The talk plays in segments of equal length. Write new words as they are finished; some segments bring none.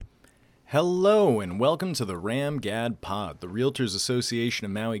Hello and welcome to the RamGad Pod, the Realtors Association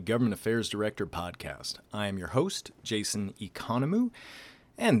of Maui Government Affairs Director podcast. I am your host, Jason Economou,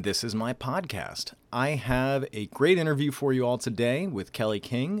 and this is my podcast. I have a great interview for you all today with Kelly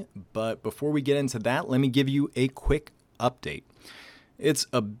King, but before we get into that, let me give you a quick update. It's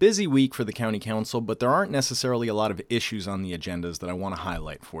a busy week for the County Council, but there aren't necessarily a lot of issues on the agendas that I want to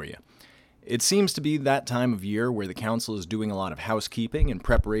highlight for you. It seems to be that time of year where the council is doing a lot of housekeeping in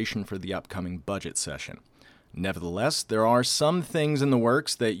preparation for the upcoming budget session. Nevertheless, there are some things in the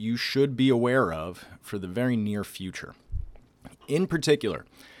works that you should be aware of for the very near future. In particular,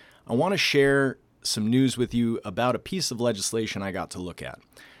 I want to share some news with you about a piece of legislation I got to look at.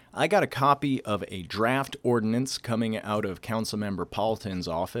 I got a copy of a draft ordinance coming out of Councilmember Paulton's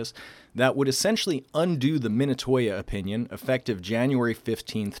office that would essentially undo the Minatoya opinion effective January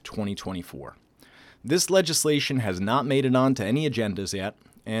 15th, 2024. This legislation has not made it onto any agendas yet,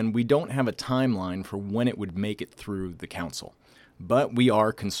 and we don't have a timeline for when it would make it through the council. But we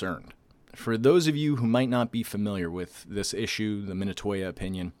are concerned. For those of you who might not be familiar with this issue, the Minatoya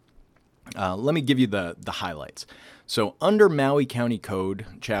opinion, let me give you the highlights. So under Maui County Code,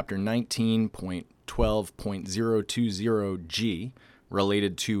 Chapter 19.12.020G,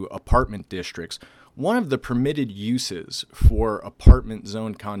 related to apartment districts, one of the permitted uses for apartment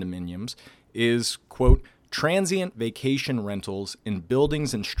zone condominiums is, quote, transient vacation rentals in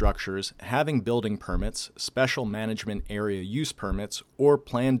buildings and structures having building permits, special management area use permits, or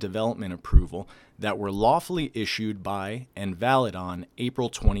planned development approval that were lawfully issued by and valid on April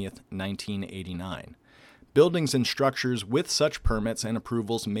 20th, 1989. Buildings and structures with such permits and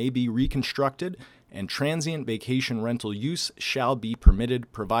approvals may be reconstructed, and transient vacation rental use shall be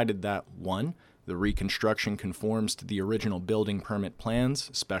permitted provided that 1. The reconstruction conforms to the original building permit plans,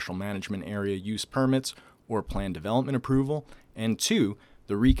 special management area use permits, or planned development approval, and 2.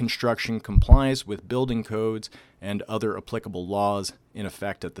 The reconstruction complies with building codes and other applicable laws in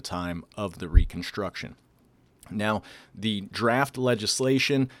effect at the time of the reconstruction. Now, the draft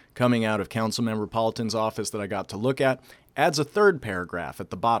legislation coming out of Councilmember Paulton's office that I got to look at adds a third paragraph at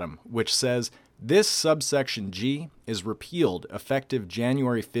the bottom, which says, this subsection G is repealed effective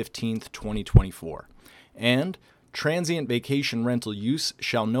January 15th, 2024, and transient vacation rental use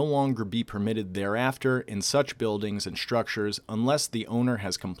shall no longer be permitted thereafter in such buildings and structures unless the owner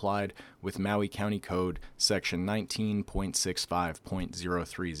has complied with Maui County Code Section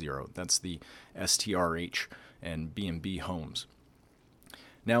 19.65.030. That's the STRH and B&B homes.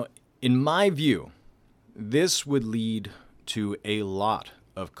 Now, in my view, this would lead to a lot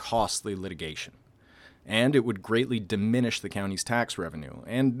of costly litigation, and it would greatly diminish the county's tax revenue.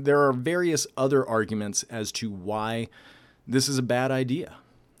 And there are various other arguments as to why this is a bad idea.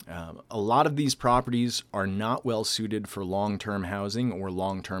 A lot of these properties are not well suited for long-term housing or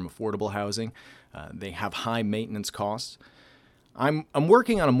long-term affordable housing. They have high maintenance costs. I'm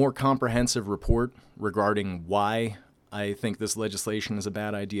working on a more comprehensive report regarding why I think this legislation is a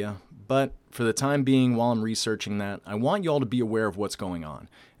bad idea, but for the time being, while I'm researching that, I want you all to be aware of what's going on,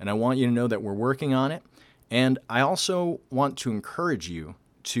 and I want you to know that we're working on it, and I also want to encourage you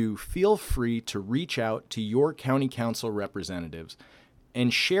to feel free to reach out to your county council representatives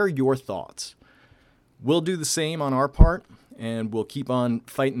and share your thoughts. We'll do the same on our part, and we'll keep on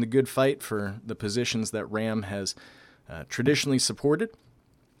fighting the good fight for the positions that RAM has traditionally supported,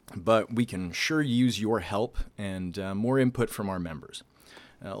 but we can sure use your help and more input from our members.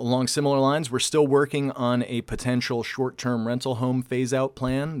 Along similar lines, we're still working on a potential short-term rental home phase-out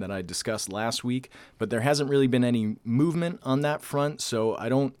plan that I discussed last week, but there hasn't really been any movement on that front, so I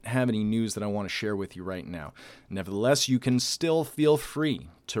don't have any news that I want to share with you right now. Nevertheless, you can still feel free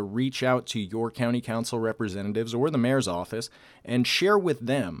to reach out to your county council representatives or the mayor's office and share with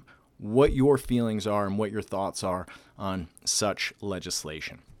them what your feelings are and what your thoughts are on such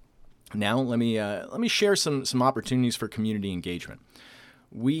legislation. Now, let me share some opportunities for community engagement.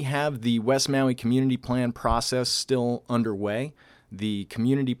 We have the West Maui Community Plan process still underway. The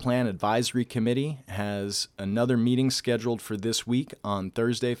Community Plan Advisory Committee has another meeting scheduled for this week on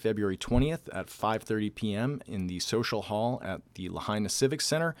Thursday, February 20th at 5:30 p.m. in the Social Hall at the Lahaina Civic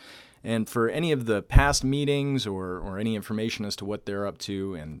Center. And for any of the past meetings or any information as to what they're up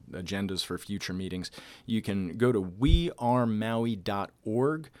to and agendas for future meetings, you can go to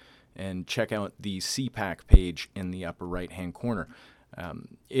wearemaui.org and check out the CPAC page in the upper right-hand corner.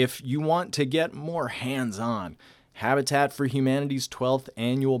 If you want to get more hands-on, Habitat for Humanity's 12th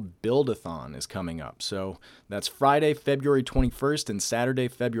annual Build-a-thon is coming up. So that's Friday, February 21st and Saturday,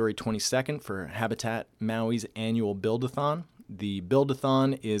 February 22nd for Habitat Maui's annual Build-a-thon. The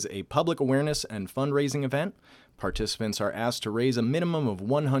Build-a-thon is a public awareness and fundraising event Participants are asked to raise a minimum of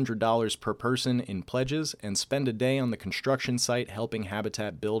 $100 per person in pledges and spend a day on the construction site helping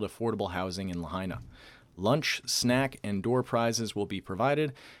Habitat build affordable housing in Lahaina. Lunch, snack, and door prizes will be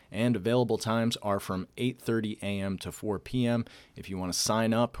provided, and available times are from 8:30 a.m. to 4 p.m. If you want to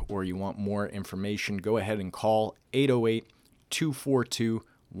sign up or you want more information, go ahead and call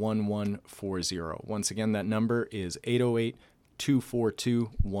 808-242-1140. Once again, that number is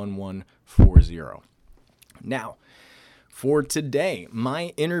 808-242-1140. Now, for today,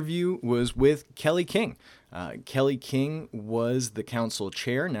 my interview was with Kelly King. Kelly King was the council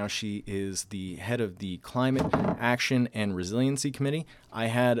chair. Now she is the head of the Climate Action and Resiliency Committee. I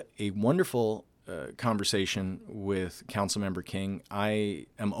had a wonderful conversation with Councilmember King. I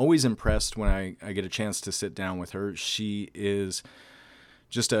am always impressed when I get a chance to sit down with her. She is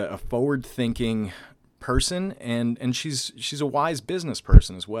just a forward-thinking person, and she's a wise business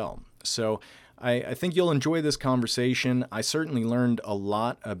person as well. So I think you'll enjoy this conversation. I certainly learned a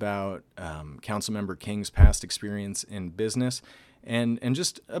lot about Councilmember King's past experience in business, and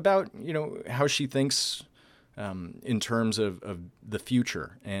just about how she thinks in terms of the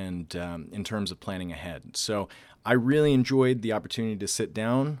future and in terms of planning ahead. So I really enjoyed the opportunity to sit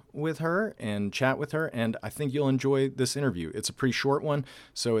down with her and chat with her, and I think you'll enjoy this interview. It's a pretty short one,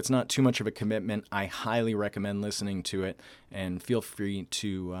 so it's not too much of a commitment. I highly recommend listening to it, and feel free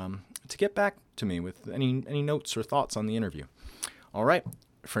to get back to me with any notes or thoughts on the interview. All right,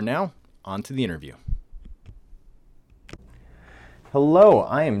 for now, on to the interview. Hello,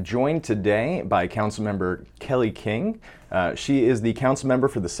 I am joined today by Councilmember Kelly King. She is the council member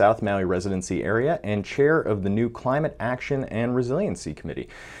for the South Maui Residency Area and chair of the new Climate Action and Resiliency Committee.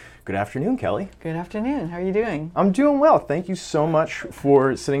 Good afternoon, Kelly. Good afternoon. How are you doing? I'm doing well. Thank you so much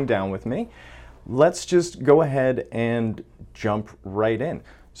for sitting down with me. Let's just go ahead and jump right in.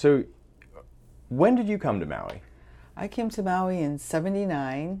 So, when did you come to Maui? I came to Maui in '79.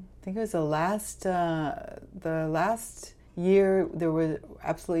 I think it was the last year there were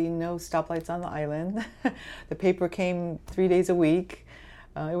absolutely no stoplights on the island. The paper came 3 days a week.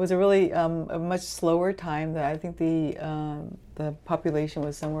 It was a really a much slower time. That I think the population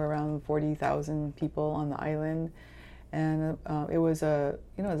was somewhere around 40,000 people on the island, and it was a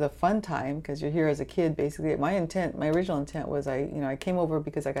it was a fun time because you're here as a kid. Basically, my original intent was I came over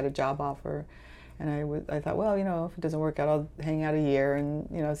because I got a job offer. And I thought, well, if it doesn't work out, I'll hang out a year and,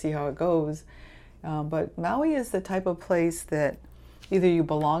 see how it goes. But Maui is the type of place that either you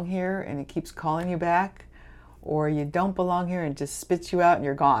belong here and it keeps calling you back, or you don't belong here and just spits you out and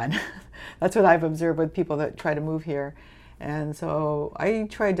you're gone. That's what I've observed with people that try to move here. And so I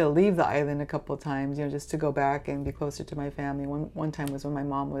tried to leave the island a couple of times, just to go back and be closer to my family. One time was when my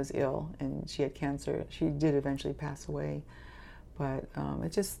mom was ill and she had cancer. She did eventually pass away. But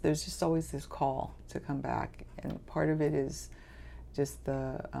there's just always this call to come back, and part of it is just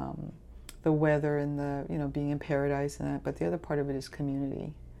the weather and the being in paradise and that. But the other part of it is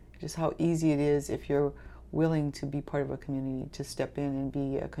community, just how easy it is if you're willing to be part of a community to step in and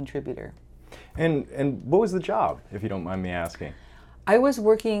be a contributor. And what was the job, if you don't mind me asking? I was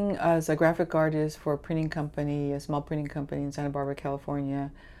working as a graphic artist for a printing company, a small printing company in Santa Barbara,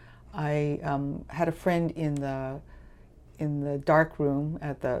 California. I had a friend in the dark room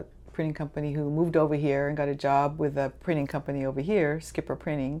at the printing company who moved over here and got a job with a printing company over here, Skipper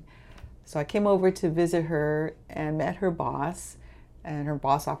Printing. So I came over to visit her and met her boss, and her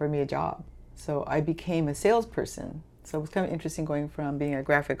boss offered me a job. So I became a salesperson. So it was kind of interesting going from being a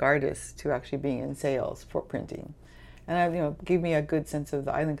graphic artist to actually being in sales for printing. And it gave me a good sense of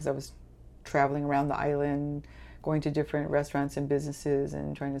the island because I was traveling around the island, going to different restaurants and businesses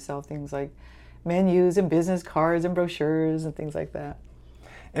and trying to sell things like menus and business cards and brochures and things like that.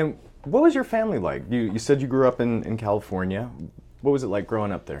 And what was your family like? You said you grew up in California. What was it like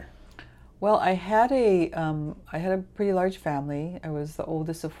growing up there? Well, I had a pretty large family. I was the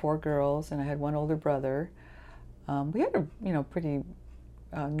oldest of 4 girls, and I had one older brother. We had a pretty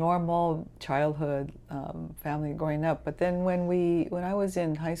normal childhood family growing up. But then when I was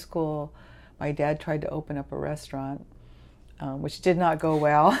in high school, my dad tried to open up a restaurant. Which did not go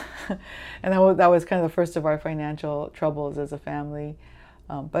well, and that was kind of the first of our financial troubles as a family.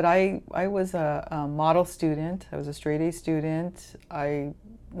 But I was a model student. I was a straight A student. I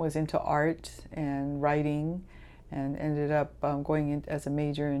was into art and writing, and ended up going in as a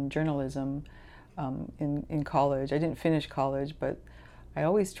major in journalism in college. I didn't finish college, but I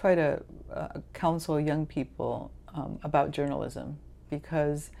always try to counsel young people about journalism,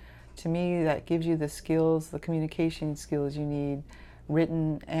 because to me, that gives you the skills, the communication skills you need,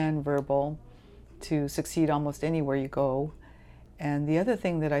 written and verbal, to succeed almost anywhere you go. And the other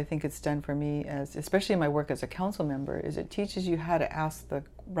thing that I think it's done for me, especially in my work as a council member, is it teaches you how to ask the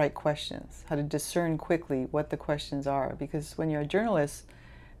right questions, how to discern quickly what the questions are. Because when you're a journalist,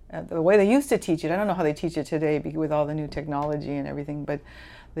 the way they used to teach it, I don't know how they teach it today with all the new technology and everything, but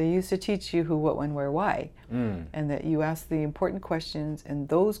they used to teach you who, what, when, where, why. And that you ask the important questions, and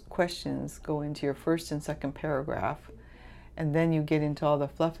those questions go into your first and second paragraph. And then you get into all the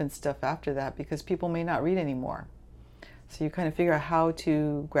fluff and stuff after that, because people may not read anymore. So you kind of figure out how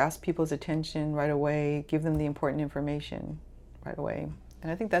to grasp people's attention right away, give them the important information right away.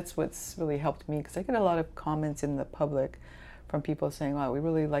 And I think that's what's really helped me, because I get a lot of comments in the public from people saying, wow, we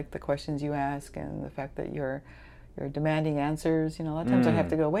really like the questions you ask and the fact that you're demanding answers. A lot of times I have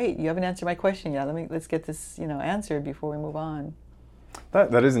to go, wait, you haven't answered my question yet. Let's get this, answered before we move on.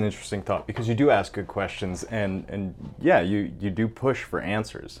 That is an interesting thought, because you do ask good questions, and yeah, you do push for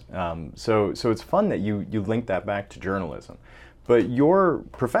answers. So it's fun that you link that back to journalism. But you're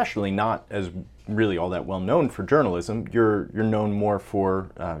professionally not as really all that well known for journalism. You're known more for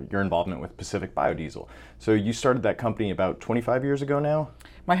your involvement with Pacific Biodiesel. So you started that company about 25 years ago now?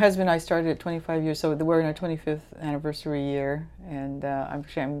 My husband and I started at 25 years, so we're in our 25th anniversary year, and I'm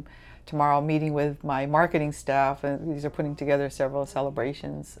tomorrow meeting with my marketing staff, and these are putting together several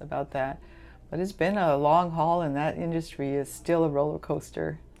celebrations about that. But it's been a long haul, and that industry is still a roller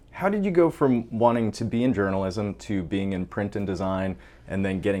coaster. How did you go from wanting to be in journalism to being in print and design, and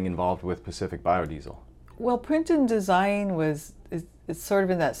then getting involved with Pacific Biodiesel? Well, print and design it's sort of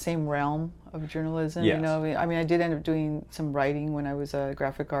in that same realm of journalism. Yes. I did end up doing some writing when I was a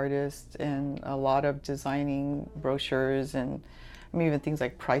graphic artist, and a lot of designing brochures and even things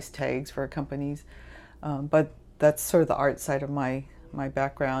like price tags for companies. But that's sort of the art side of my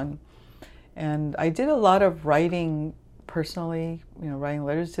background. And I did a lot of writing personally, writing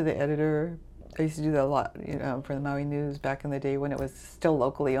letters to the editor. I used to do that a lot, for the Maui News back in the day when it was still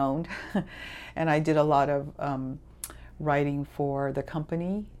locally owned. And I did a lot of writing for the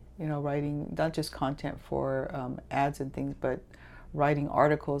company, writing not just content for ads and things, but writing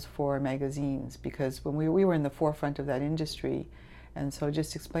articles for magazines, because when we were in the forefront of that industry. And so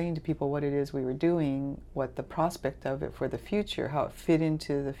just explaining to people what it is we were doing, what the prospect of it for the future, how it fit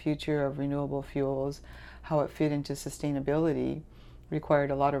into the future of renewable fuels, how it fit into sustainability, required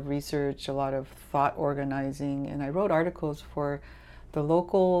a lot of research, a lot of thought organizing. And I wrote articles for the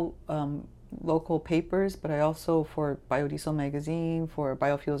local papers, but I also for Biodiesel Magazine, for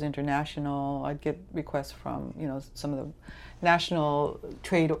Biofuels International. I'd get requests from some of the national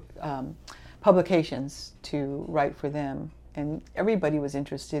trade publications to write for them. And everybody was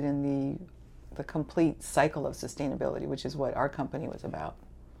interested in the complete cycle of sustainability, which is what our company was about.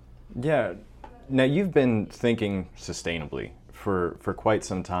 Yeah. Now, you've been thinking sustainably for quite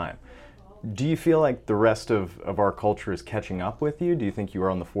some time. Do you feel like the rest of our culture is catching up with you? Do you think you are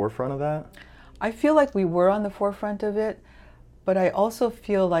on the forefront of that? I feel like we were on the forefront of it, but I also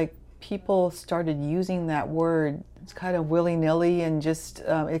feel like people started using that word kind of willy-nilly and just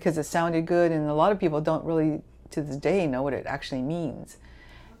because it sounded good, and a lot of people don't really to this day know what it actually means.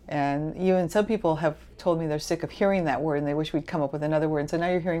 And even some people have told me they're sick of hearing that word and they wish we'd come up with another word. And so now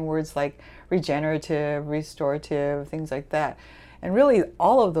you're hearing words like regenerative, restorative, things like that. And really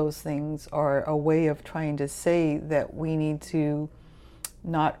all of those things are a way of trying to say that we need to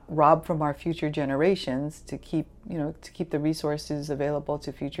not rob from our future generations, to keep the resources available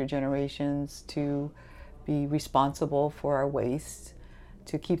to future generations, to be responsible for our waste,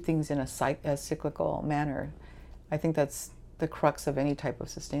 to keep things in a cyclical manner. I think that's the crux of any type of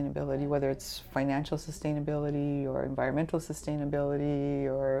sustainability, whether it's financial sustainability or environmental sustainability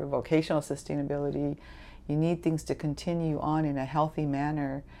or vocational sustainability. You need things to continue on in a healthy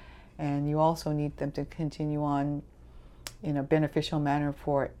manner, and you also need them to continue on in a beneficial manner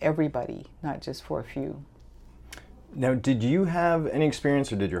for everybody, not just for a few. Now, did you have any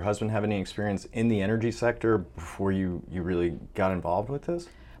experience, or did your husband have any experience in the energy sector before you really got involved with this?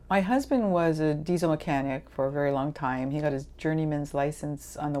 My husband was a diesel mechanic for a very long time. He got his journeyman's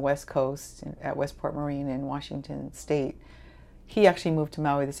license on the West Coast at Westport Marine in Washington State. He actually moved to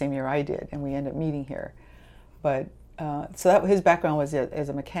Maui the same year I did, and we ended up meeting here. But so his background was as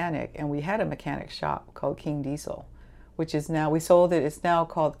a mechanic, and we had a mechanic shop called King Diesel, which is now, we sold it. It's now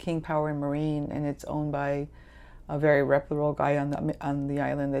called King Power and Marine, and it's owned by a very reputable guy on the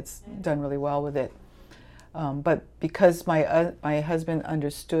island that's done really well with it. But because my husband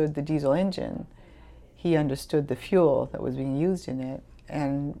understood the diesel engine, he understood the fuel that was being used in it.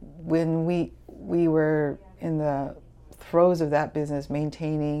 And when we were in the throes of that business,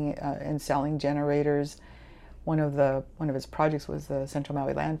 maintaining and selling generators, one of his projects was the Central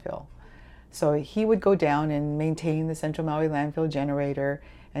Maui landfill. So he would go down and maintain the Central Maui landfill generator,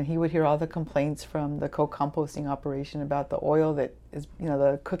 and he would hear all the complaints from the co-composting operation about the oil that is,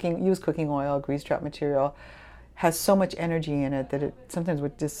 the used cooking oil, grease trap material, has so much energy in it that it sometimes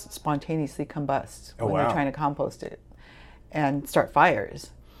would just spontaneously combust when they're trying to compost it and start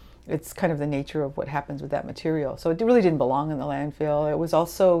fires. It's kind of the nature of what happens with that material. So it really didn't belong in the landfill. It was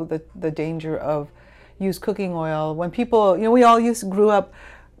also the danger of used cooking oil. When people, we all grew up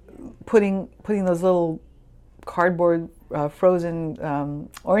putting those little cardboard frozen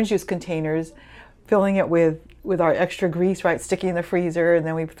orange juice containers, filling it with our extra grease, right, sticking in the freezer, and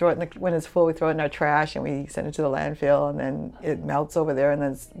then we throw it when it's full, we throw it in our trash and we send it to the landfill, and then it melts over there, and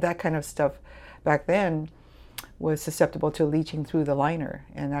then that kind of stuff back then was susceptible to leaching through the liner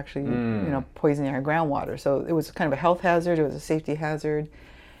and actually poisoning our groundwater. So it was kind of a health hazard, it was a safety hazard.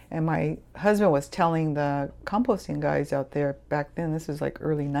 And my husband was telling the composting guys out there back then, this was like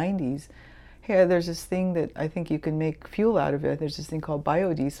early 90s, hey, there's this thing that I think you can make fuel out of it. There's this thing called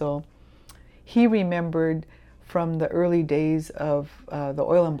biodiesel. He remembered from the early days of the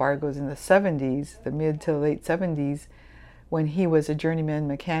oil embargoes in the 70s, the mid to late 70s, when he was a journeyman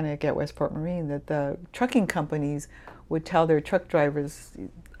mechanic at Westport Marine, that the trucking companies would tell their truck drivers,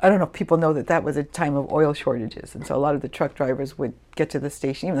 I don't know if people know that was a time of oil shortages, and so a lot of the truck drivers would get to the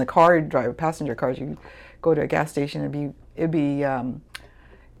station, even the car driver, passenger cars, you go to a gas station and it'd be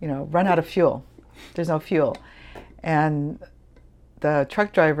run out of fuel. There's no fuel. And the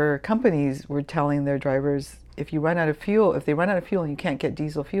truck driver companies were telling their drivers, if they run out of fuel and you can't get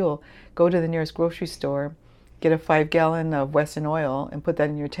diesel fuel, go to the nearest grocery store, get a 5-gallon of Wesson oil and put that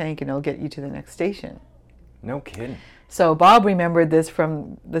in your tank, and it'll get you to the next station. No kidding. So Bob remembered this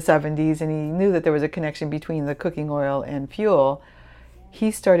from the 70s, and he knew that there was a connection between the cooking oil and fuel.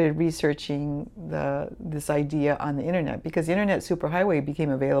 He started researching this idea on the internet, because the internet superhighway became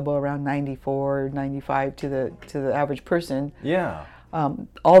available around 94, 95 to the average person. Yeah.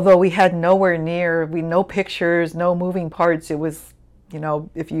 Although we had no pictures, no moving parts. It was,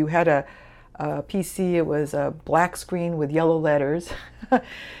 if you had a PC, it was a black screen with yellow letters.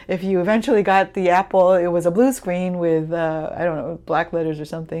 If you eventually got the Apple, it was a blue screen with, black letters or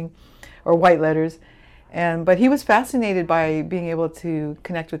something, or white letters. But he was fascinated by being able to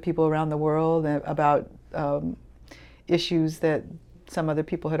connect with people around the world about issues that some other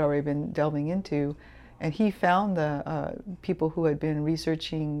people had already been delving into. And he found the people who had been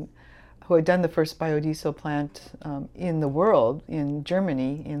researching, who had done the first biodiesel plant in the world, in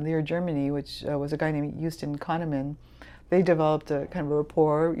Germany, in Leer, Germany, which was a guy named Houston Kahneman. They developed a kind of a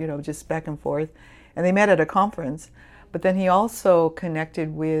rapport, just back and forth. And they met at a conference. But then he also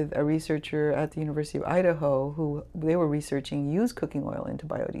connected with a researcher at the University of Idaho who they were researching used cooking oil into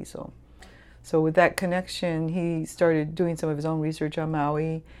biodiesel. So with that connection, he started doing some of his own research on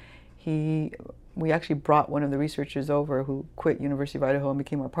Maui. We actually brought one of the researchers over who quit University of Idaho and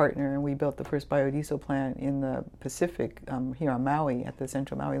became our partner, and we built the first biodiesel plant in the Pacific here on Maui at the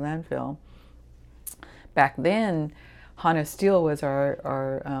Central Maui landfill. Back then, Hannah Steele was our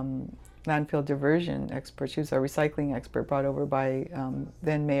landfill diversion expert. She was our recycling expert brought over by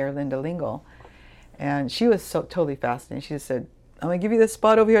then Mayor Linda Lingle. And she was so totally fascinated. She just said, I'm going to give you this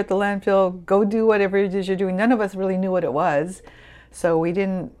spot over here at the landfill. Go do whatever it is you're doing. None of us really knew what it was. So we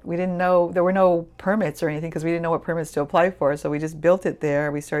didn't know, there were no permits or anything because we didn't know what permits to apply for. So we just built it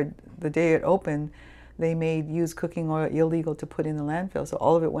there. We started, the day it opened, they made used cooking oil illegal to put in the landfill. So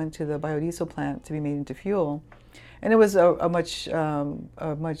all of it went to the biodiesel plant to be made into fuel. And it was a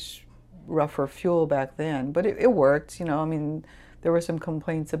much rougher fuel back then, but it worked. There were some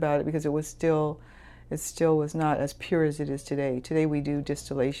complaints about it because it still was not as pure as it is today. Today we do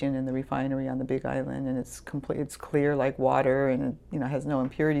distillation in the refinery on the Big Island, and it's clear like water, and it has no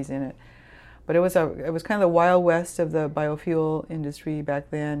impurities in it. But it was kind of the Wild West of the biofuel industry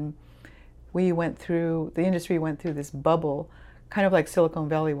back then. The industry went through this bubble, kind of like Silicon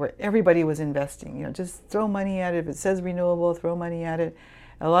Valley, where everybody was investing. Just throw money at it. If it says renewable, throw money at it.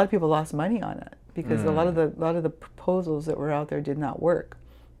 And a lot of people lost money on it because a lot of the proposals that were out there did not work.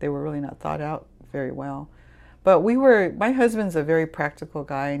 They were really not thought out very well. But my husband's a very practical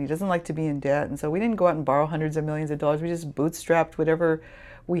guy, and he doesn't like to be in debt, and so we didn't go out and borrow hundreds of millions of dollars. We just bootstrapped whatever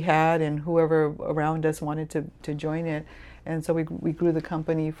we had, and whoever around us wanted to join it. And so we grew the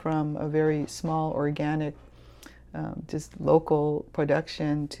company from a very small organic, just local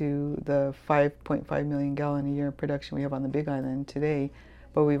production to the 5.5 million gallon a year production we have on the Big Island today.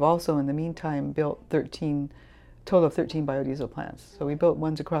 But we've also, in the meantime, built total of 13 biodiesel plants. So we built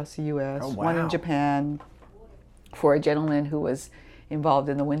ones across the U.S., one in Japan, for a gentleman who was involved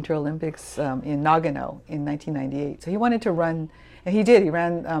in the Winter Olympics in Nagano in 1998. So he wanted to run, and he did. He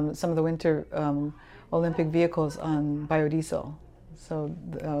ran some of the Winter Olympic vehicles on biodiesel. So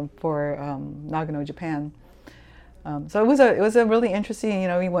for Nagano, Japan. So it was a really interesting.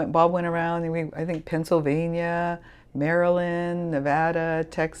 Bob went around, and I think Pennsylvania, Maryland, Nevada,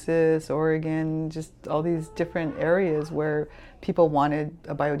 Texas, Oregon, just all these different areas where people wanted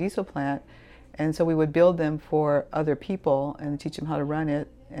a biodiesel plant. And so we would build them for other people and teach them how to run it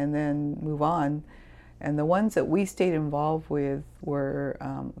and then move on. And the ones that we stayed involved with were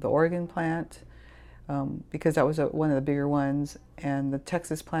the Oregon plant, because that was one of the bigger ones, and the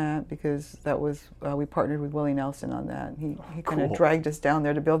Texas plant, because that was we partnered with Willie Nelson on that. He kind of dragged us down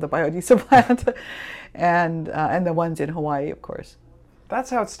there to build the biodiesel plant, and the ones in Hawaii, of course.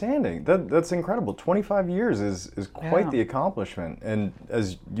 That's outstanding. That's incredible. 25 years is quite the accomplishment. And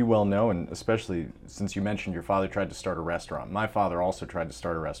as you well know, and especially since you mentioned your father tried to start a restaurant, my father also tried to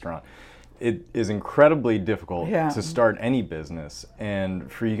start a restaurant. It is incredibly difficult to start any business,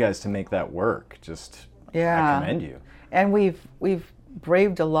 and for you guys to make that work, I commend you. And we've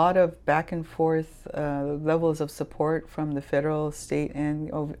braved a lot of back and forth levels of support from the federal, state,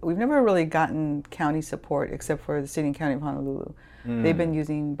 and we've never really gotten county support except for the city and county of Honolulu. They've been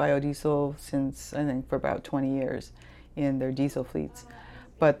using biodiesel since, I think, for about 20 years in their diesel fleets.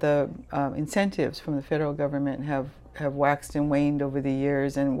 But the incentives from the federal government have waxed and waned over the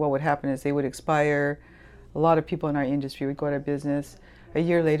years, and what would happen is they would expire. A lot of people in our industry would go out of business. A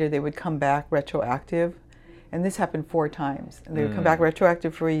year later, they would come back retroactive, and this happened 4 times. And they would come back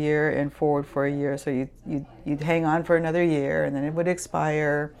retroactive for a year and forward for a year, so you'd hang on for another year, and then it would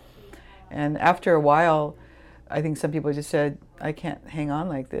expire. And after a while, I think some people just said, I can't hang on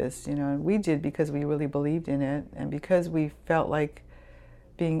like this, and we did because we really believed in it, and because we felt like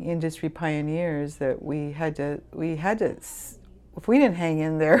being industry pioneers that we had to, if we didn't hang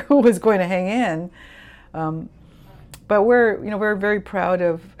in there, who was going to hang in? But we're very proud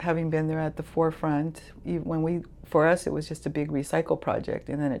of having been there at the forefront. For us, it was just a big recycle project,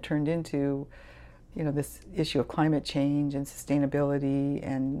 and then it turned into, this issue of climate change and sustainability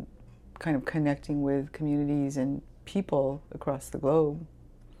and kind of connecting with communities and people across the globe.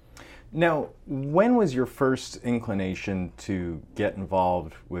 Now, when was your first inclination to get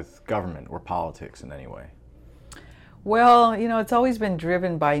involved with government or politics in any way? Well, it's always been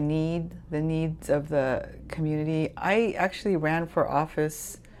driven by the needs of the community. I actually ran for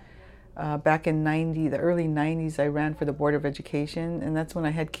office back in the early 90s. I ran for the Board of Education, and that's when I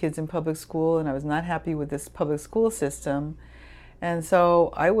had kids in public school, and I was not happy with this public school system. And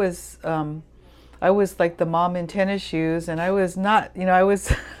so I was like the mom in tennis shoes, and I was not,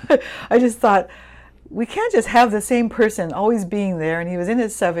 I just thought, we can't just have the same person always being there, and he was in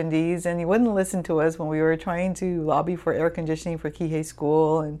his 70s, and he wouldn't listen to us when we were trying to lobby for air conditioning for Kihei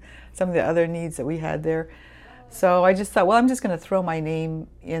School and some of the other needs that we had there. So I just thought, well, I'm just going to throw my name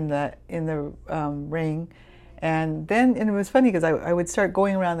in the ring. And it was funny because I would start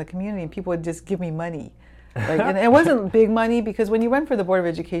going around the community, and people would just give me money. And it wasn't big money, because when you run for the Board of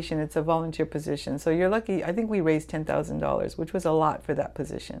Education, it's a volunteer position. So you're lucky. I think we raised $10,000, which was a lot for that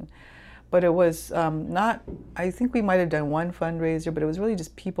position. But it was not, I think we might have done one fundraiser, but it was really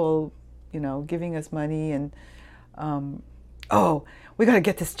just people, giving us money and, we got to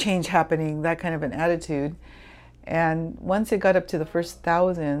get this change happening, that kind of an attitude. And once it got up to the first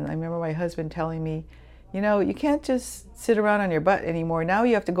 1,000, I remember my husband telling me, you can't just sit around on your butt anymore. Now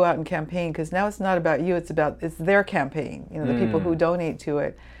you have to go out and campaign, because now it's not about you, it's their campaign, the people who donate to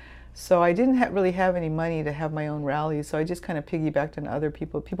it. So I didn't really have any money to have my own rallies, so I just kind of piggybacked on other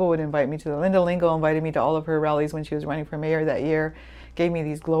people. People would invite me to Linda Lingle invited me to all of her rallies when she was running for mayor that year, gave me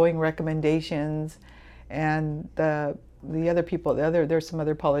these glowing recommendations, and the other people, there's some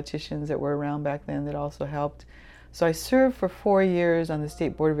other politicians that were around back then that also helped. So I served for 4 years on the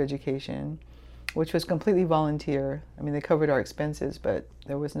State Board of Education, which was completely volunteer. I mean, they covered our expenses, but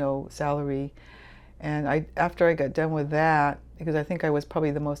there was no salary. And after I got done with that, because I think I was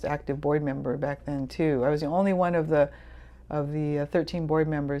probably the most active board member back then too. I was the only one of the 13 board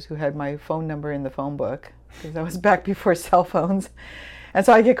members who had my phone number in the phone book, because that was back before cell phones. And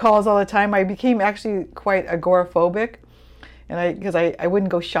so I get calls all the time. I became actually quite agoraphobic, and because I wouldn't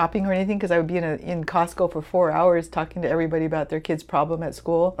go shopping or anything, because I would be in Costco for 4 hours talking to everybody about their kid's problem at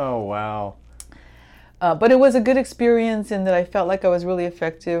school. Oh, wow. But it was a good experience in that I felt like I was really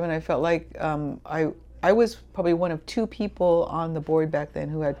effective, and I felt like I was probably one of 2 people on the board back then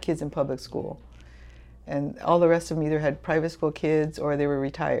who had kids in public school. And all the rest of them either had private school kids or they were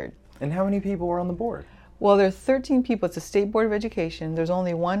retired. And how many people were on the board? Well, there's 13 people. It's a state board of education. There's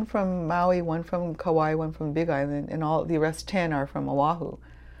only one from Maui, one from Kauai, one from Big Island, and all the rest 10 are from Oahu.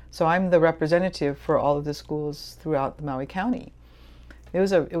 So I'm the representative for all of the schools throughout the Maui County. It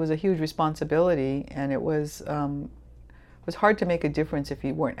was a huge responsibility, and it was hard to make a difference if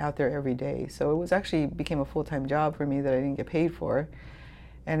you weren't out there every day. So it was actually became a full-time job for me that I didn't get paid for.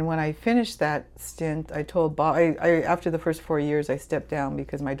 And when I finished that stint, I told Bob, after the first 4 years, I stepped down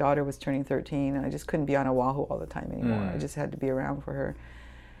because my daughter was turning 13 and I just couldn't be on Oahu all the time anymore. I just had to be around for her.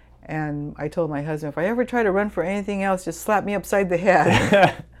 And I told my husband, if I ever try to run for anything else, just slap me upside the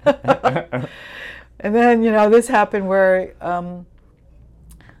head. And then, this happened where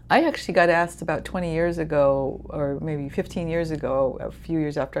I actually got asked about 20 years ago, or maybe 15 years ago, a few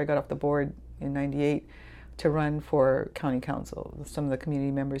years after I got off the board in '98, to run for county council. Some of the community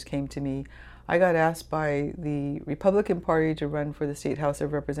members came to me. I got asked by the Republican Party to run for the State House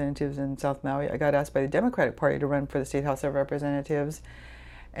of Representatives in South Maui. I got asked by the Democratic Party to run for the State House of Representatives.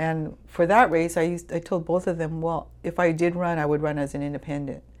 And for that race, I told both of them, well, if I did run, I would run as an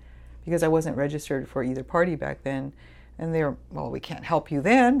independent because I wasn't registered for either party back then. And they were, well, we can't help you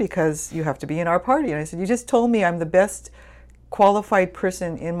then because you have to be in our party. And I said, you just told me I'm the best qualified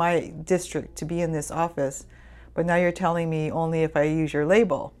person in my district to be in this office, but now you're telling me only if I use your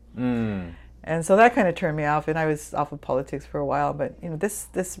label. And so that kind of turned me off, and I was off of politics for a while. But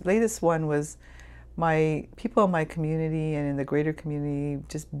this latest one was my people in my community and in the greater community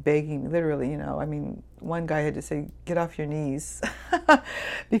just begging, literally. One guy had to say, "Get off your knees,"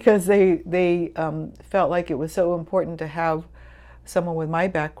 because they felt like it was so important to have someone with my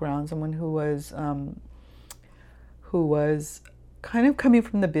background, someone who was kind of coming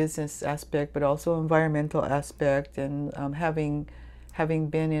from the business aspect, but also environmental aspect, and having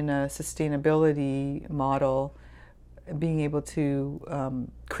been in a sustainability model, being able to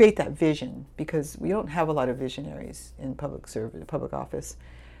create that vision, because we don't have a lot of visionaries in public service, public office.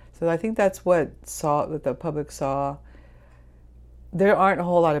 So I think that's what the public saw. There aren't a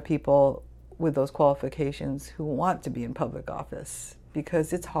whole lot of people with those qualifications who want to be in public office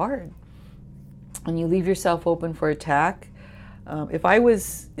because it's hard. And you leave yourself open for attack. If I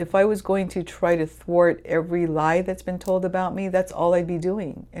was going to try to thwart every lie that's been told about me, that's all I'd be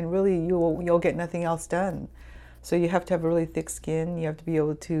doing, and really you'll get nothing else done. So you have to have a really thick skin. You have to be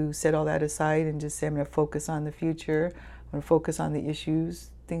able to set all that aside and just say, I'm going to focus on the future. I'm going to focus on the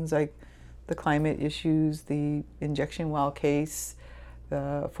issues, things like the climate issues, the injection well case,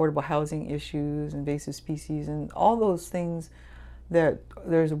 the affordable housing issues, invasive species, and all those things that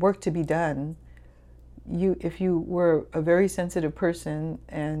there's work to be done. If you were a very sensitive person,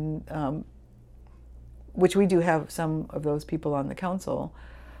 and which we do have some of those people on the council,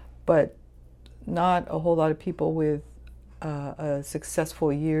 but not a whole lot of people with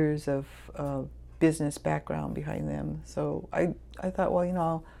successful years of business background behind them. So I thought,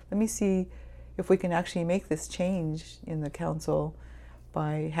 well, let me see if we can actually make this change in the council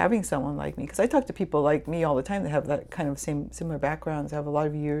by having someone like me. Because I talk to people like me all the time that have that kind of similar backgrounds, have a lot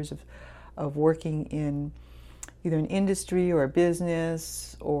of years of working in either an industry or a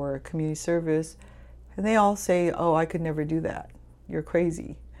business or community service, and they all say, oh, I could never do that. You're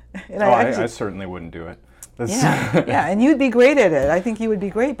crazy. And I certainly wouldn't do it. Yeah, and you'd be great at it. I think you would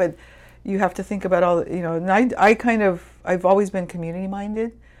be great, but you have to think about all, and I've always been community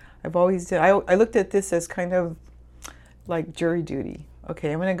minded. I looked at this as kind of like jury duty.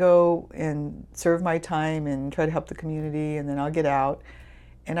 Okay, I'm going to go and serve my time and try to help the community, and then I'll get out.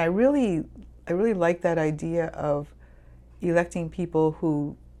 And I really like that idea of electing people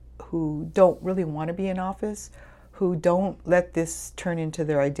who don't really want to be in office, who don't let this turn into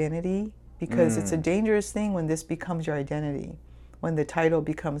their identity, because it's a dangerous thing when this becomes your identity, when the title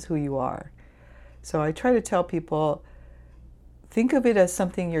becomes who you are. So I try to tell people, think of it as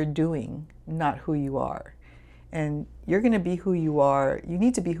something you're doing, not who you are. And you're going to be who you are. You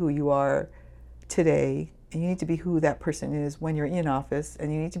need to be who you are today, and you need to be who that person is when you're in office, and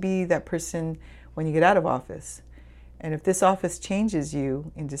you need to be that person when you get out of office. And if this office changes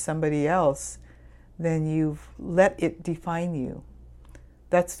you into somebody else, then you've let it define you.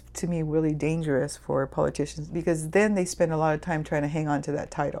 That's, to me, really dangerous for politicians, because then they spend a lot of time trying to hang on to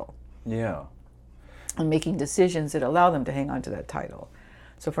that title. Yeah. And making decisions that allow them to hang on to that title.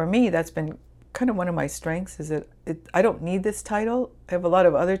 So for me, that's been kind of one of my strengths, is that I don't need this title. I have a lot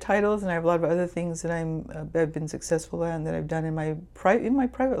of other titles, and I have a lot of other things that I've been successful at and that I've done in my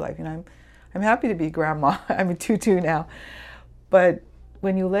private life. I'm happy to be grandma. I'm a tutu now. But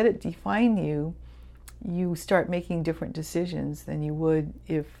when you let it define you, you start making different decisions than you would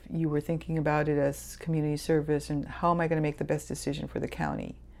if you were thinking about it as community service and how am I going to make the best decision for the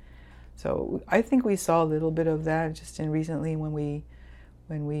county. So I think we saw a little bit of that just in recently when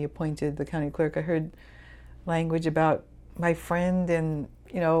we appointed the county clerk. I heard language about my friend and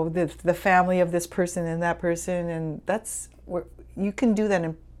the family of this person and that person, and that's where you can do that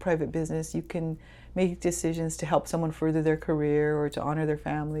in private business. You can make decisions to help someone further their career or to honor their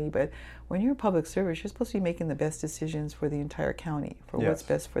family, but when you're a public service, you're supposed to be making the best decisions for the entire county, for what's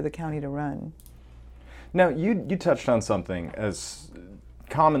best for the county to run. Now, you touched on something. As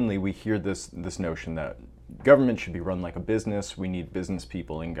commonly we hear this notion that government should be run like a business. We need business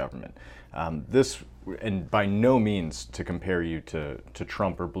people in government. And by no means to compare you to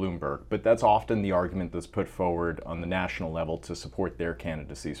Trump or Bloomberg, but that's often the argument that's put forward on the national level to support their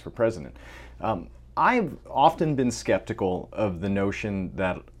candidacies for president. I've often been skeptical of the notion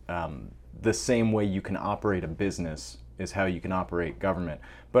that the same way you can operate a business is how you can operate government.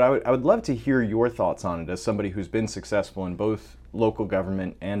 But I would love to hear your thoughts on it as somebody who's been successful in both local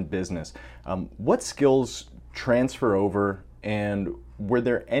government and business. What skills transfer over, and were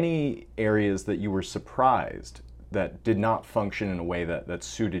there any areas that you were surprised that did not function in a way that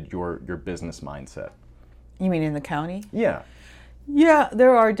suited your business mindset? You mean in the county? Yeah. Yeah,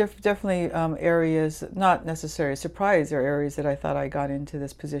 there are definitely areas, not necessarily a surprise, there are areas that I thought I got into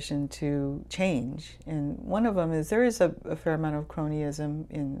this position to change. And one of them is there is a fair amount of cronyism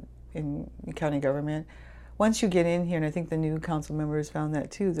in county government. Once you get in here, and I think the new council members found that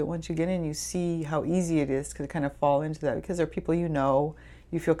too, that once you get in, you see how easy it is to kind of fall into that, because they're people you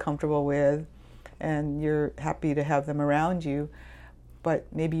feel comfortable with, and you're happy to have them around you, but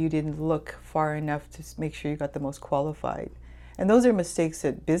maybe you didn't look far enough to make sure you got the most qualified. And those are mistakes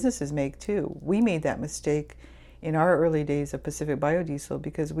that businesses make too. We made that mistake in our early days of Pacific Biodiesel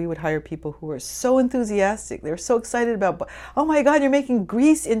because we would hire people who were so enthusiastic. They were so excited about, oh my God, you're making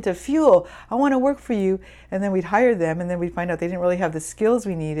grease into fuel. I want to work for you. And then we'd hire them, and then we'd find out they didn't really have the skills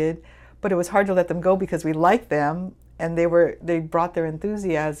we needed, but it was hard to let them go because we liked them and they brought their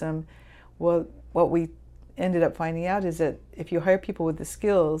enthusiasm. Well, what we ended up finding out is that if you hire people with the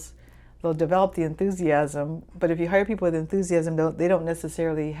skills, they'll develop the enthusiasm, but if you hire people with enthusiasm, they don't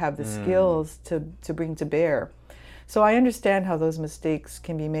necessarily have the skills to bring to bear. So I understand how those mistakes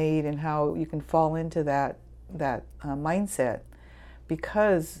can be made and how you can fall into that mindset,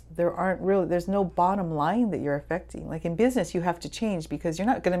 because there's no bottom line that you're affecting. Like in business, you have to change because you're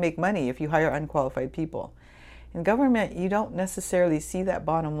not going to make money if you hire unqualified people. In government, you don't necessarily see that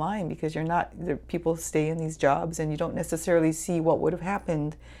bottom line because people stay in these jobs, and you don't necessarily see what would have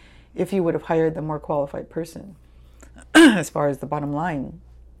happened if you would have hired the more qualified person as far as the bottom line.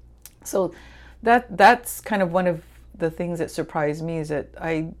 So that's kind of one of the things that surprised me, is that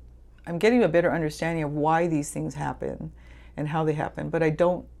I'm getting a better understanding of why these things happen and how they happen, but I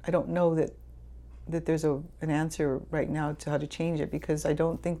don't know that there's an answer right now to how to change it, because I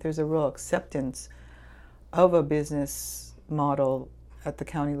don't think there's a real acceptance of a business model at the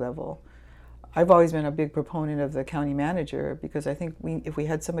county level. I've always been a big proponent of the county manager, because I think if we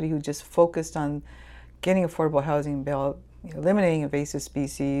had somebody who just focused on getting affordable housing built, eliminating invasive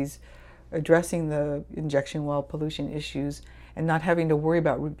species, addressing the injection well pollution issues, and not having to worry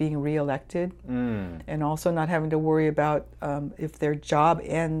about being reelected, and also not having to worry about if their job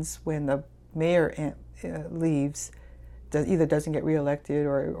ends when the mayor leaves, either doesn't get reelected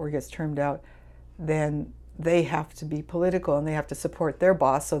or gets termed out, then they have to be political and they have to support their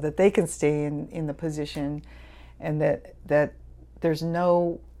boss so that they can stay in the position, and that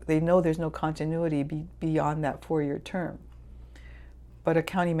they know there's no continuity beyond that 4-year term. But a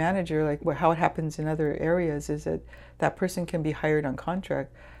county manager, like how it happens in other areas, is that person can be hired on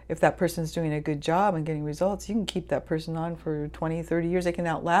contract. If that person's doing a good job and getting results, you can keep that person on for 20, 30 years. They can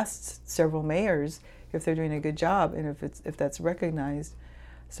outlast several mayors if they're doing a good job and if that's recognized.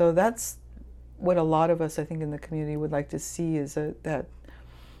 So that's what a lot of us, I think, in the community would like to see, is a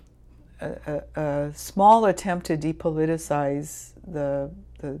small attempt to depoliticize the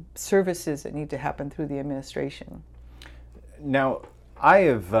services that need to happen through the administration. Now,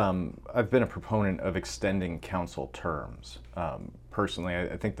 I've been a proponent of extending council terms. Personally,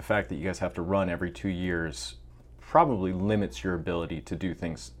 I think the fact that you guys have to run every 2 years probably limits your ability to do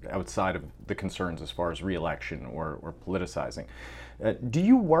things outside of the concerns as far as re-election or politicizing. Do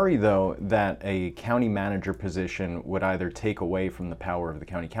you worry, though, that a county manager position would either take away from the power of the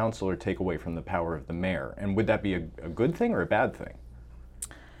county council or take away from the power of the mayor? And would that be a good thing or a bad thing?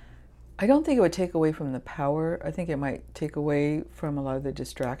 I don't think it would take away from the power. I think it might take away from a lot of the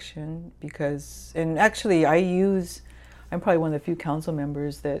distraction, because, and actually I'm probably one of the few council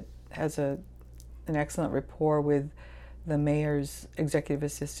members that has an excellent rapport with the mayor's executive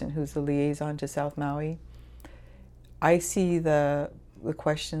assistant, who's the liaison to South Maui. I see the the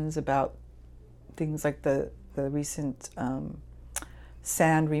questions about things like the recent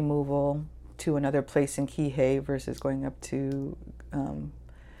sand removal to another place in Kihei versus going up to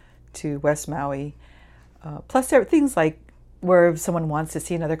West Maui. Plus, there are things like where someone wants to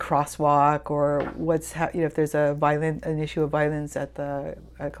see another crosswalk, or if there's an issue of violence at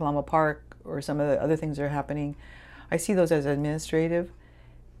Kalama Park, or some of the other things that are happening. I see those as administrative.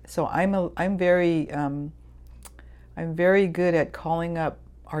 So I'm very good at calling up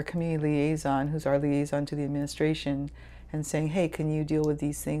our community liaison, who's our liaison to the administration, and saying, hey, can you deal with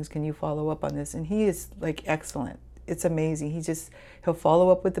these things? Can you follow up on this? And he is like excellent. It's amazing. He'll follow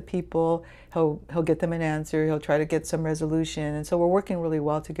up with the people. He'll get them an answer. He'll try to get some resolution. And so we're working really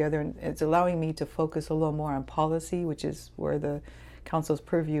well together, and it's allowing me to focus a little more on policy, which is where the council's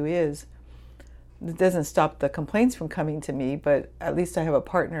purview is. It doesn't stop the complaints from coming to me, but at least I have a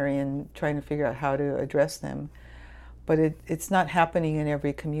partner in trying to figure out how to address them. But it's not happening in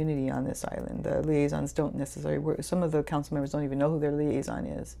every community on this island. The liaisons don't necessarily work. Some of the council members don't even know who their liaison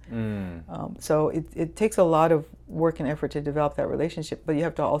is. So it takes a lot of work and effort to develop that relationship, but you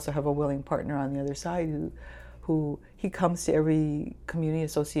have to also have a willing partner on the other side who he comes to every community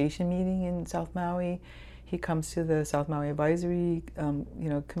association meeting in South Maui. He comes to the South Maui advisory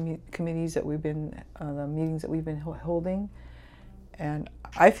committees that the meetings that we've been holding. And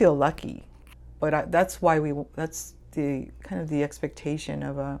I feel lucky, but that's the kind of the expectation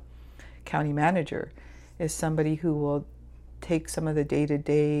of a county manager, is somebody who will take some of the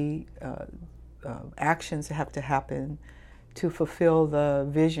day-to-day actions that have to happen to fulfill the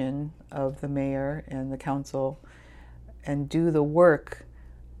vision of the mayor and the council, and do the work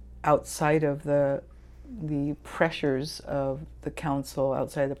outside of the pressures of the council,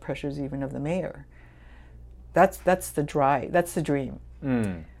 outside the pressures even of the mayor. That's the dream.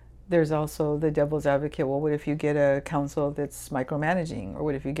 There's also the devil's advocate. Well, what if you get a council that's micromanaging? Or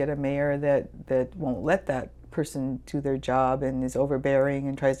what if you get a mayor that won't let that person do their job and is overbearing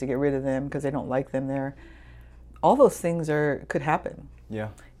and tries to get rid of them because they don't like them there? All those things could happen. Yeah.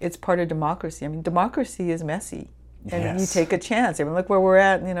 It's part of democracy. I mean, democracy is messy. And Yes. you take a chance. I mean, look where we're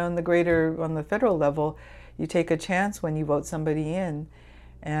at, on the federal level. You take a chance when you vote somebody in,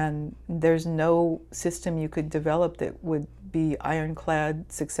 and there's no system you could develop that would be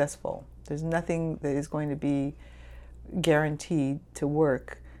ironclad successful. There's nothing that is going to be guaranteed to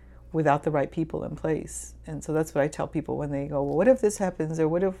work without the right people in place. And so that's what I tell people when they go, well, what if this happens, or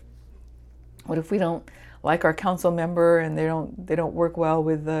what if we don't like our council member and they don't work well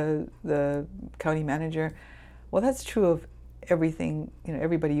with the county manager? Well, that's true of everything,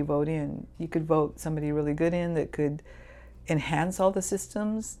 everybody you vote in. You could vote somebody really good in that could enhance all the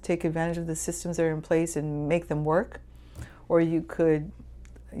systems, take advantage of the systems that are in place and make them work. Or you could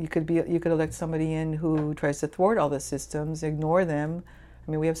elect somebody in who tries to thwart all the systems, ignore them.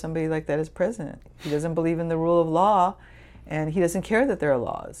 I mean, we have somebody like that as president. He doesn't believe in the rule of law, and he doesn't care that there are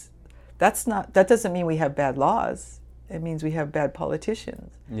laws. That doesn't mean we have bad laws. It means we have bad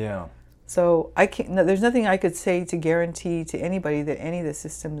politicians. Yeah. So there's nothing I could say to guarantee to anybody that any of the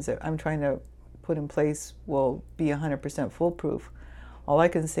systems that I'm trying to put in place will be 100% foolproof. All I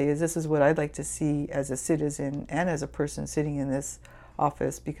can say is this is what I'd like to see as a citizen and as a person sitting in this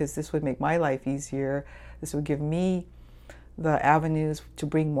office, because this would make my life easier. This would give me the avenues to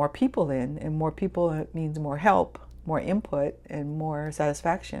bring more people in, and more people means more help, more input, and more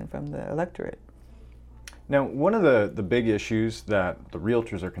satisfaction from the electorate. Now, one of the big issues that the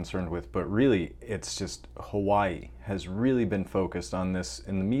realtors are concerned with, but really it's just Hawaii has really been focused on this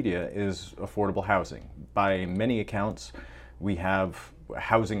in the media, is affordable housing. By many accounts, we have a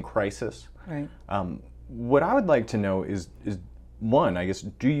housing crisis. Right. What I would like to know is one, I guess,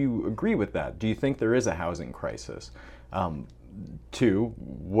 do you agree with that? Do you think there is a housing crisis? Two,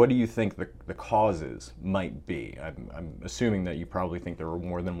 what do you think the causes might be? I'm assuming that you probably think there are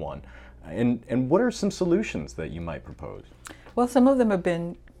more than one. And what are some solutions that you might propose? Well, some of them have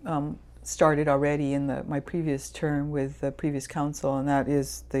been started already in my previous term with the previous council, and that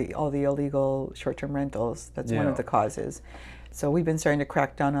is all the illegal short-term rentals. That's one of the causes. So we've been starting to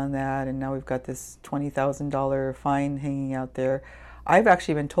crack down on that, and now we've got this $20,000 fine hanging out there. I've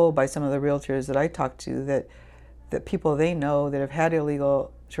actually been told by some of the realtors that I talked to that people they know that have had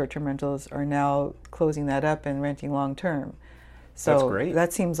illegal short-term rentals are now closing that up and renting long-term. So that's great.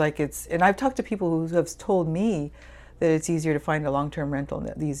 That seems like and I've talked to people who have told me that it's easier to find a long-term rental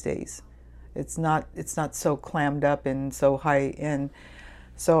these days. It's not so clammed up and so high end.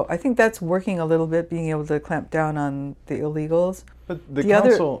 So I think that's working a little bit, being able to clamp down on the illegals. But the The other-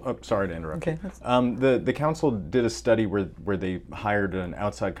 council, sorry to interrupt Okay, you. The council did a study where they hired an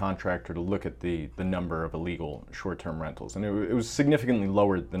outside contractor to look at the number of illegal short-term rentals, and it was significantly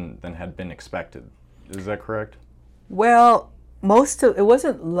lower than had been expected. Is that correct? Well, it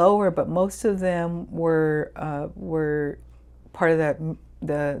wasn't lower, but most of them were part of the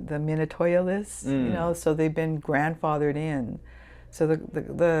Minatoya list, so they've been grandfathered in. So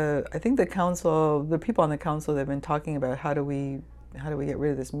I think the people on the council, they've been talking about how do we get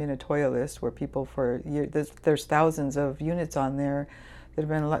rid of this Minatoya list, where people there's thousands of units on there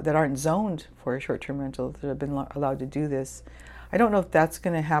that aren't zoned for short-term rentals that have been allowed to do this. I don't know if that's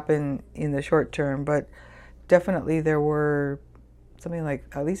going to happen in the short term, but definitely there were something like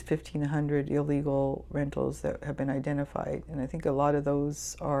at least 1,500 illegal rentals that have been identified, and I think a lot of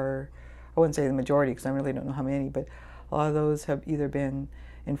those I wouldn't say the majority because I really don't know how many, but a lot of those have either been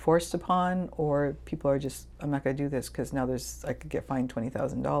enforced upon, or people are just, I'm not going to do this because now I could get fined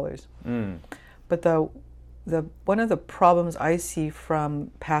 $20,000. But the one of the problems I see from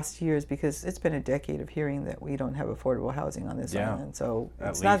past years, because it's been a decade of hearing that we don't have affordable housing on this island, so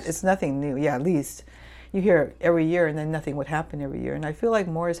it's nothing new. Yeah, at least you hear it every year, and then nothing would happen every year. And I feel like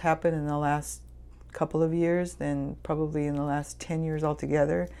more has happened in the last couple of years than probably in the last 10 years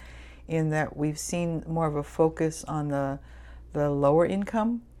altogether, in that we've seen more of a focus on the lower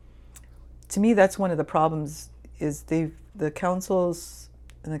income. To me, that's one of the problems, is the councils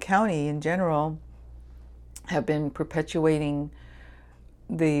and the county in general have been perpetuating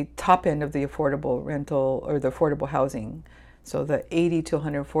the top end of the affordable rental or the affordable housing, so the 80 to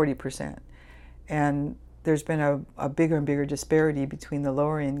 140%. And there's been a bigger and bigger disparity between the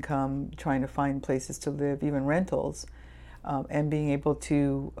lower income trying to find places to live, even rentals, and being able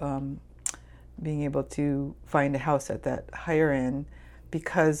to find a house at that higher end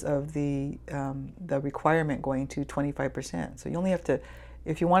because of the requirement going to 25%. So you only have to,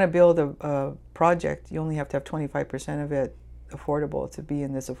 if you want to build a project, you only have to have 25% of it affordable to be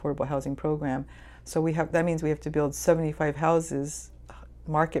in this affordable housing program. So that means we have to build 75 houses,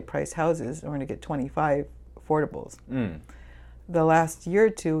 market price houses, in order to get 25 affordables. The last year or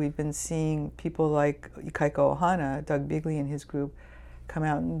two, we've been seeing people like Ikaika Ohana, Doug Bigley and his group, come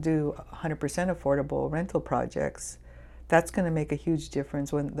out and do 100% affordable rental projects. That's going to make a huge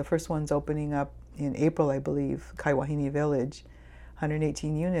difference. When the first one's opening up in April, I believe, Kaiwahine Village,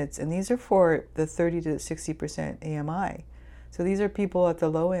 118 units, and these are for the 30 to 60% AMI. So these are people at the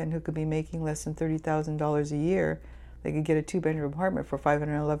low end who could be making less than $30,000 a year. They could get a 2-bedroom apartment for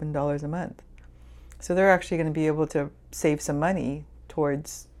 $511 a month. So they're actually going to be able to save some money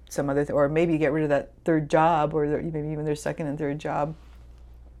towards some other or maybe get rid of that third job, or maybe even their second and third job.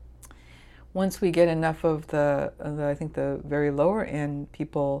 Once we get enough of I think the very lower end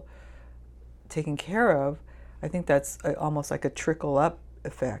people taken care of, I think that's almost like a trickle up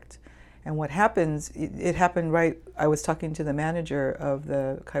effect. And what happens, it happened right, I was talking to the manager of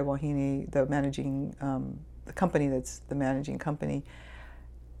the Kaiwahine, the company that's the managing company.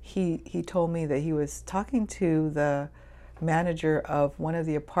 He told me that he was talking to the manager of one of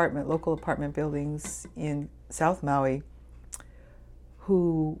the local apartment buildings in South Maui,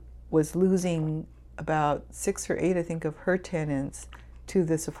 who was losing about 6 or 8, I think, of her tenants to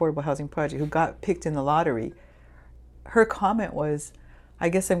this affordable housing project, who got picked in the lottery. Her comment was, I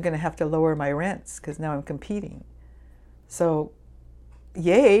guess I'm going to have to lower my rents because now I'm competing. So,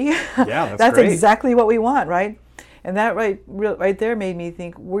 yay. Yeah, that's great. Exactly what we want, right? And that right there made me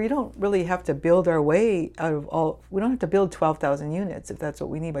think, we don't really have to build our way out of we don't have to build 12,000 units if that's what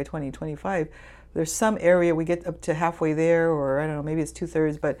we need by 2025. There's some area we get up to halfway there, or I don't know, maybe it's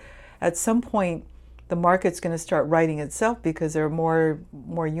 2/3, but at some point the market's going to start righting itself because there are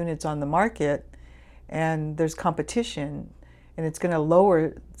more units on the market and there's competition, and it's going to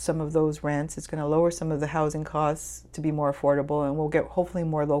lower some of those rents. It's going to lower some of the housing costs to be more affordable, and we'll get hopefully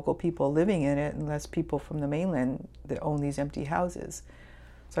more local people living in it and less people from the mainland that own these empty houses.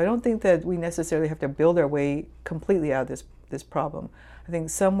 So I don't think that we necessarily have to build our way completely out of this problem. I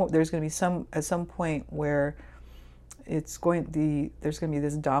think there's going to be at some point where there's going to be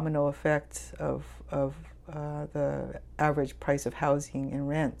this domino effect of the average price of housing and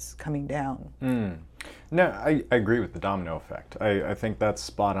rents coming down. No, I agree with the domino effect. I think that's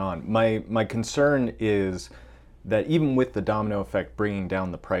spot on. My concern is that even with the domino effect bringing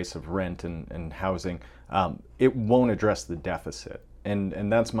down the price of rent and housing, it won't address the deficit.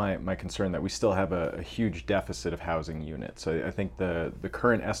 And that's my concern, that we still have a huge deficit of housing units. I think the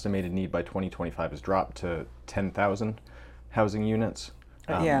current estimated need by 2025 has dropped to 10,000 housing units.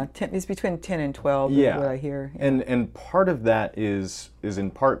 It's between 10 and 12 yeah. is what I hear. And part of that is in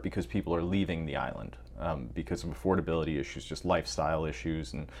part because people are leaving the island. because of affordability issues, just lifestyle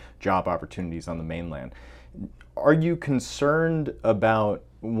issues and job opportunities on the mainland. Are you concerned about,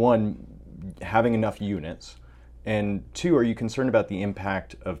 one, having enough units, and two, are you concerned about the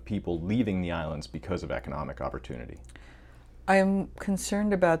impact of people leaving the islands because of economic opportunity? I'm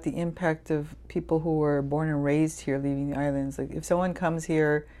concerned about the impact of people who were born and raised here leaving the islands. Like if someone comes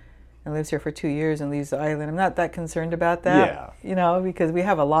here and lives here for 2 years and leaves the island, I'm not that concerned about that. Yeah. Because we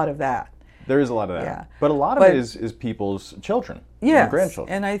have a lot of that. There is a lot of that. Yeah. But a lot of it is people's children and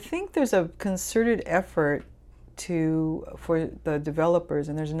grandchildren. And I think there's a concerted effort for the developers,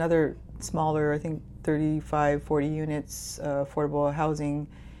 and there's another smaller, I think 35, 40 units, affordable housing.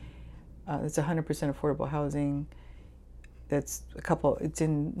 It's 100% affordable housing. It's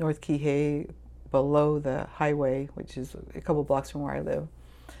in North Kihei, below the highway, which is a couple blocks from where I live.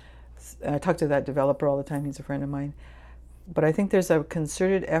 And I talk to that developer all the time. He's a friend of mine. But I think there's a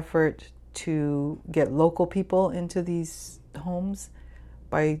concerted effort to get local people into these homes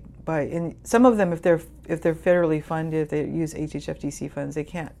and some of them, if they're federally funded, if they use HHFDC funds, they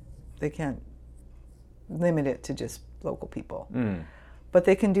can't limit it to just local people. But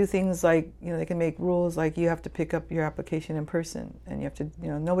they can do things like, they can make rules like you have to pick up your application in person, and you have to,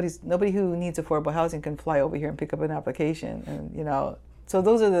 nobody who needs affordable housing can fly over here and pick up an application, and so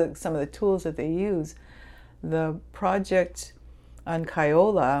those are some of the tools that they use. The project on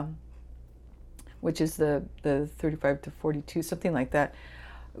Kaiola, which is the 35 to 42, something like that,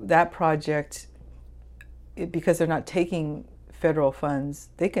 that project, because they're not taking federal funds,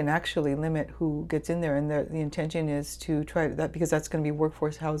 they can actually limit who gets in there, and the intention is to try that, because that's going to be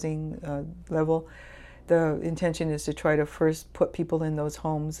workforce housing level. The intention is to try to first put people in those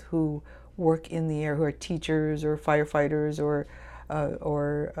homes who work in the air, who are teachers or firefighters or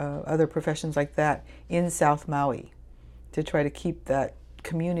other professions like that in South Maui, to try to keep that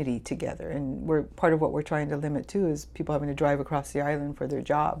community together. And part of what we're trying to limit too is people having to drive across the island for their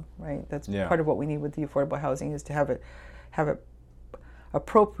job, right? That's part of what we need with the affordable housing, is to have it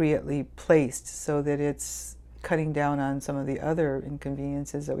appropriately placed so that it's cutting down on some of the other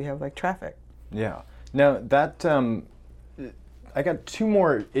inconveniences that we have, like traffic. Yeah. Now that I got two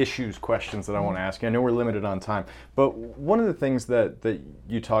more questions that I want to ask you. I know we're limited on time, but one of the things that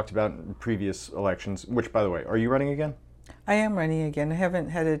you talked about in previous elections, which, by the way, are you running again? I am running again. I haven't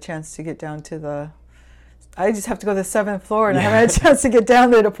had a chance to get down to I just have to go to the 7th floor, and I haven't had a chance to get down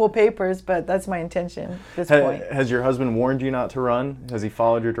there to pull papers, but that's my intention at this point. Has your husband warned you not to run? Has he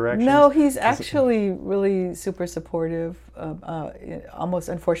followed your directions? No, he's actually really super supportive, almost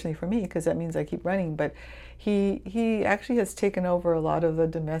unfortunately for me, because that means I keep running, but he actually has taken over a lot of the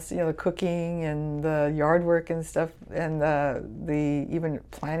domestic, the cooking and the yard work and stuff, and the even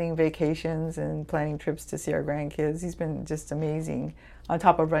planning vacations and planning trips to see our grandkids. He's been just amazing, on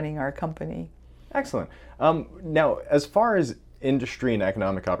top of running our company. Excellent. Now, as far as industry and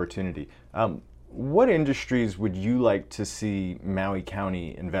economic opportunity, what industries would you like to see Maui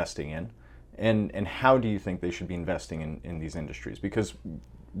County investing in, and how do you think they should be investing in these industries? Because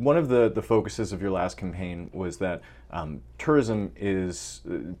one of the focuses of your last campaign was that tourism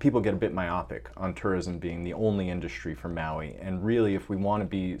people get a bit myopic on tourism being the only industry for Maui, and really, if we want to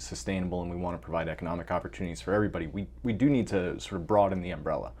be sustainable and we want to provide economic opportunities for everybody, we do need to sort of broaden the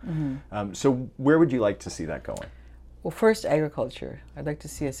umbrella. Mm-hmm. So where would you like to see that going? Well, first, agriculture. I'd like to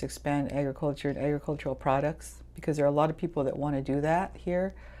see us expand agriculture and agricultural products, because there are a lot of people that want to do that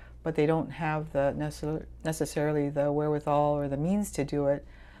here, but they don't have necessarily the wherewithal or the means to do it.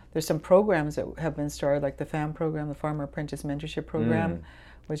 There's some programs that have been started, like the FAM program, the Farmer Apprentice Mentorship Program,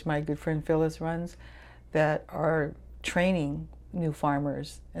 which my good friend Phyllis runs, that are training new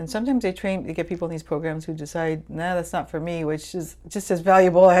farmers. And sometimes they get people in these programs who decide, nah, that's not for me, which is just as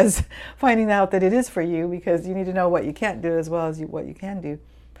valuable as finding out that it is for you, because you need to know what you can't do as well as what you can do.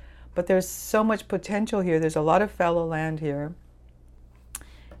 But there's so much potential here. There's a lot of fallow land here.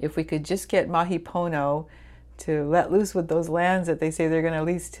 If we could just get Mahi Pono to let loose with those lands that they say they're going to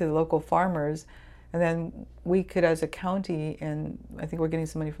lease to the local farmers, and then we could, as a county, and I think we're getting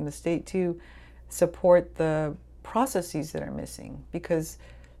some money from the state too, support the processes that are missing. Because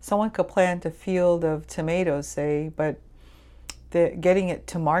someone could plant a field of tomatoes, say, but getting it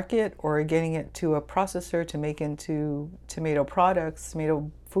to market or getting it to a processor to make into tomato products,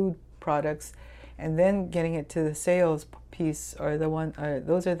 tomato food products, and then getting it to the sales piece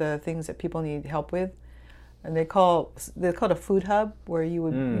those are the things that people need help with. And they're called a food hub, where you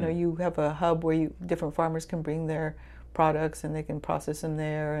would you have a hub where different farmers can bring their products and they can process them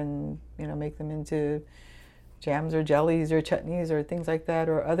there and make them into jams or jellies or chutneys or things like that,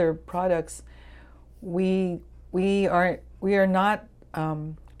 or other products. We are not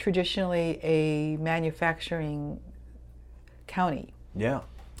traditionally a manufacturing county. Yeah.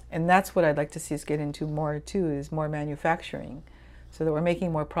 And that's what I'd like to see us get into more too, is more manufacturing, so that we're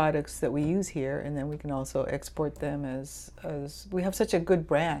making more products that we use here, and then we can also export them as we have such a good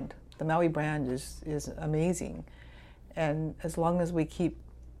brand. The Maui brand is amazing. And as long as we keep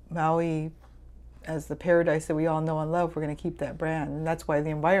Maui as the paradise that we all know and love, we're going to keep that brand. And that's why the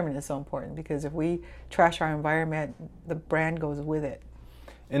environment is so important, because if we trash our environment, the brand goes with it.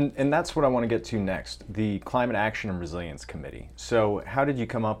 And that's what I want to get to next, the Climate Action and Resilience Committee. So how did you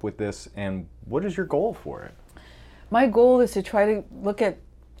come up with this, and what is your goal for it? My goal is to try to look at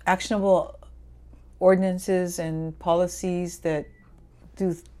actionable ordinances and policies that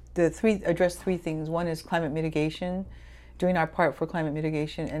do address three things. One is climate mitigation, doing our part for climate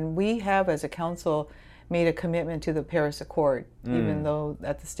mitigation. And we have, as a council, made a commitment to the Paris Accord, even though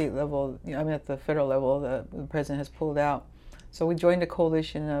at the state level, at the federal level, the president has pulled out. So we joined a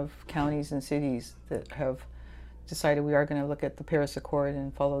coalition of counties and cities that have decided we are going to look at the Paris Accord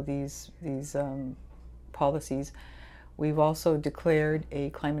and follow these policies. We've also declared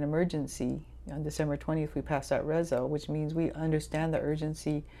a climate emergency. On December 20th, we passed that reso, which means we understand the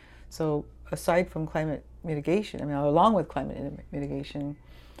urgency. So aside from climate mitigation, along with climate mitigation,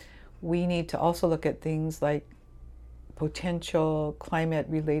 we need to also look at things like potential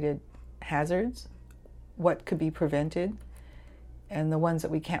climate-related hazards, what could be prevented, and the ones that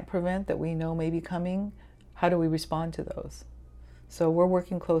we can't prevent that we know may be coming, how do we respond to those? So we're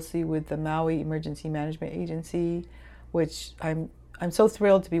working closely with the Maui Emergency Management Agency, which I'm so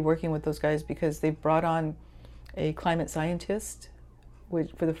thrilled to be working with those guys, because they've brought on a climate scientist,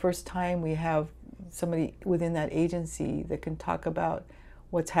 which for the first time we have somebody within that agency that can talk about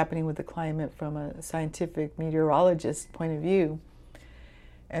what's happening with the climate from a scientific meteorologist point of view,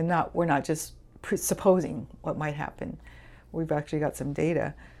 and we're not just presupposing what might happen. We've actually got some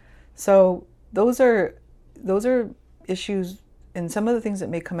data. So those are issues, and some of the things that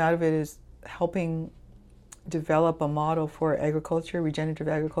may come out of it is helping develop a model for agriculture, regenerative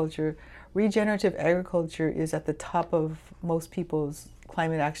agriculture. Regenerative agriculture is at the top of most people's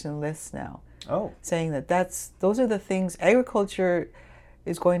climate action lists now. Oh. Saying that those are the things, agriculture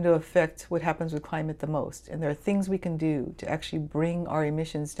is going to affect what happens with climate the most. And there are things we can do to actually bring our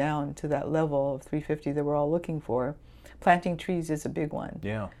emissions down to that level of 350 that we're all looking for. Planting trees is a big one.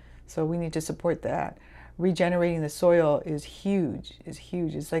 Yeah. So we need to support that. Regenerating the soil is huge.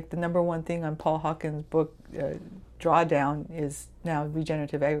 It's like the number one thing on Paul Hawkins' book, Drawdown, is now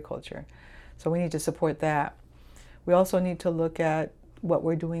regenerative agriculture. So we need to support that. We also need to look at what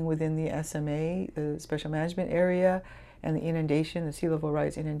we're doing within the SMA, the Special Management Area, and the inundation, the sea level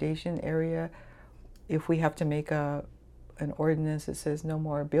rise inundation area. If we have to make an ordinance that says no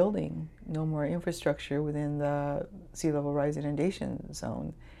more building, no more infrastructure within the sea level rise inundation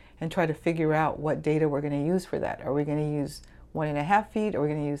zone, and try to figure out what data we're going to use for that. Are we going to use 1.5 feet? Are we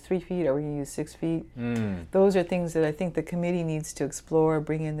going to use 3 feet? Are we going to use 6 feet? Those are things that I think the committee needs to explore,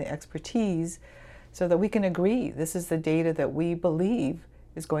 bring in the expertise, so that we can agree this is the data that we believe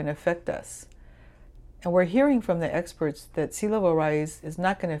is going to affect us. And we're hearing from the experts that sea level rise is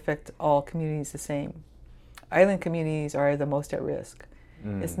not going to affect all communities the same. Island communities are the most at risk.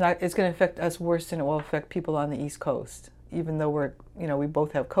 It's going to affect us worse than it will affect people on the East Coast, even though we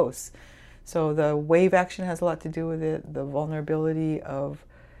both have coasts. So the wave action has a lot to do with it. The vulnerability of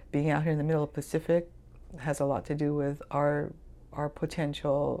being out here in the middle of the Pacific has a lot to do with our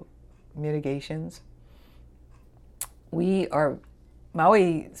potential mitigations.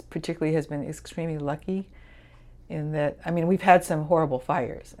 Maui particularly has been extremely lucky in that, we've had some horrible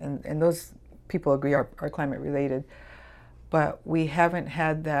fires, and those people agree are climate related, but we haven't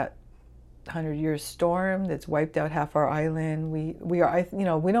had that 100-year storm that's wiped out half our island. We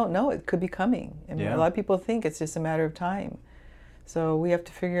don't know, it could be coming. A lot of people think it's just a matter of time. So we have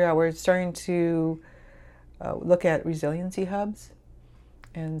to figure out, we're starting to look at resiliency hubs,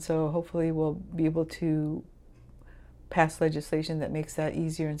 and so hopefully we'll be able to pass legislation that makes that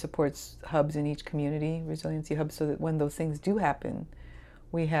easier and supports hubs in each community, resiliency hubs, so that when those things do happen,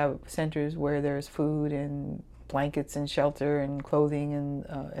 we have centers where there's food and blankets and shelter and clothing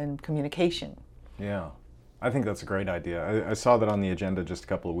and communication. Yeah, I think that's a great idea. I saw that on the agenda just a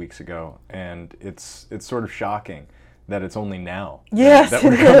couple of weeks ago, and it's sort of shocking that it's only now that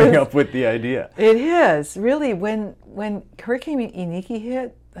we're coming up with the idea. It is, really. When Hurricane Iniki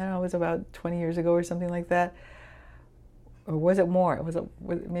hit, I don't know, it was about 20 years ago or something like that, or was it more?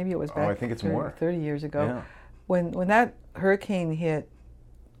 Maybe it was back I think it's more. 30 years ago. Yeah. When that hurricane hit,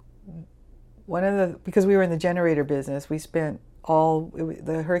 because we were in the generator business, we spent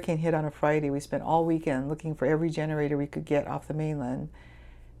the hurricane hit on a Friday. We spent all weekend looking for every generator we could get off the mainland,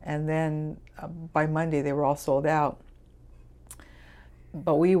 And then by Monday, they were all sold out.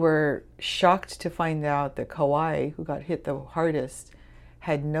 But we were shocked to find out that Kauai, who got hit the hardest,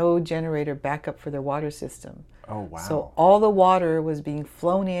 had no generator backup for their water system. Oh, wow. So all the water was being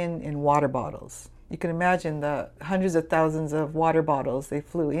flown in water bottles. You can imagine the hundreds of thousands of water bottles they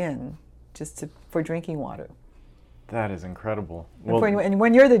flew in just for drinking water. That is incredible. And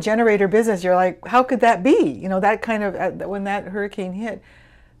when you're the generator business, you're like, how could that be? You know, that kind of, when that hurricane hit,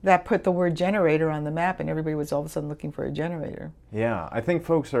 that put the word generator on the map, and everybody was all of a sudden looking for a generator. Yeah, I think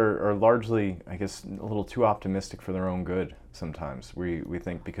folks are largely, I guess, a little too optimistic for their own good sometimes. We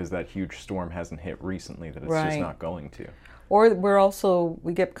think because that huge storm hasn't hit recently that it's just not going to. Or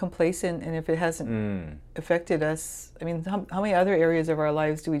we get complacent, and if it hasn't affected us, I mean, how many other areas of our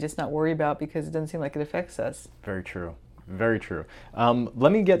lives do we just not worry about because it doesn't seem like it affects us? Very true. Very true.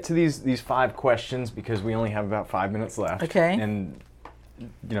 Let me get to these 5 questions because we only have about 5 minutes left. Okay. And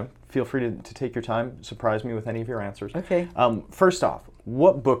feel free to take your time, surprise me with any of your answers. Okay. First off,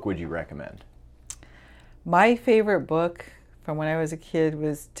 what book would you recommend? My favorite book from when I was a kid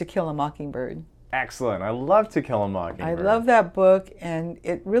was To Kill a Mockingbird. Excellent. I love To Kill a Mockingbird. I love that book, and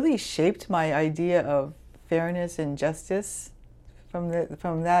it really shaped my idea of fairness and justice from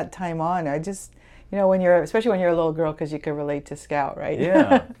that time on. I just, especially when you're a little girl, because you could relate to Scout, right?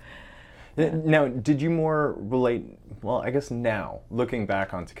 Yeah. Now, did you more relate, well, I guess now, looking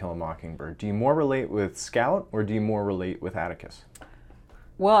back on To Kill a Mockingbird, do you more relate with Scout or do you more relate with Atticus?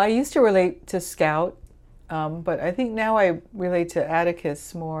 Well, I used to relate to Scout, but I think now I relate to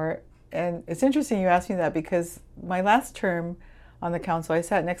Atticus more. And it's interesting you asked me that because my last term on the council, I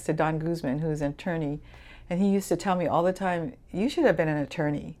sat next to Don Guzman, who's an attorney, and he used to tell me all the time, you should have been an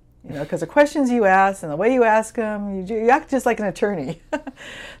attorney. Because the questions you ask and the way you ask them, you act just like an attorney.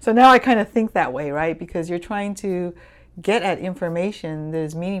 So now I kind of think that way, right? Because you're trying to get at information that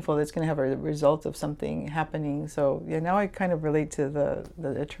is meaningful, that's going to have a result of something happening. So yeah, now I kind of relate to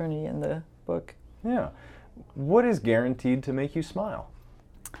the attorney in the book. Yeah. What is guaranteed to make you smile?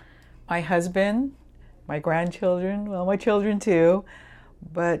 My husband, my grandchildren, well, my children too.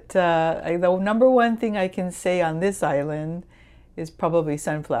 But the number one thing I can say on this island is probably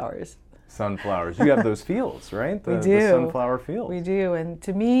sunflowers. Sunflowers. You have those fields, right? We do. The sunflower fields. We do. And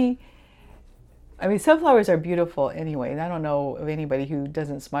to me, I mean, sunflowers are beautiful anyway. And I don't know of anybody who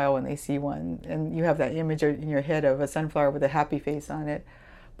doesn't smile when they see one. And you have that image in your head of a sunflower with a happy face on it.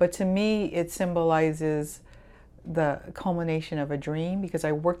 But to me, it symbolizes the culmination of a dream, because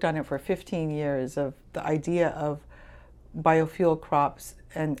I worked on it for 15 years, of the idea of biofuel crops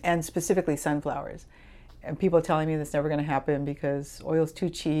and specifically sunflowers. And people telling me that's never going to happen because oil's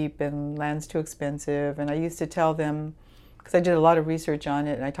too cheap and land's too expensive. And I used to tell them, because I did a lot of research on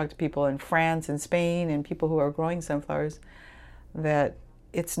it, and I talked to people in France and Spain and people who are growing sunflowers, that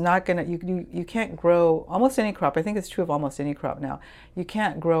it's not going to, you can't grow almost any crop. I think it's true of almost any crop now. You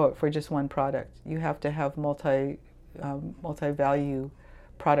can't grow it for just one product. You have to have multi-value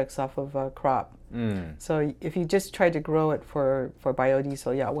products off of a crop. So if you just tried to grow it for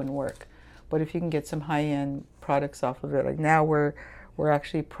biodiesel, yeah, it wouldn't work. But if you can get some high-end products off of it, like now we're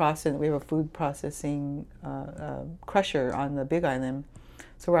actually processing, we have a food processing crusher on the Big Island.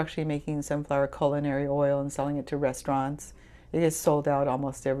 So we're actually making sunflower culinary oil and selling it to restaurants. It gets sold out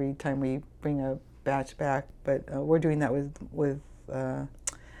almost every time we bring a batch back, but we're doing that with the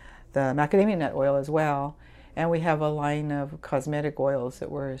macadamia nut oil as well. And we have a line of cosmetic oils that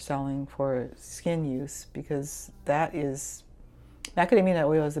we're selling for skin use, because macadamia nut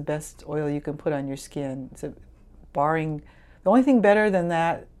oil is the best oil you can put on your skin. The only thing better than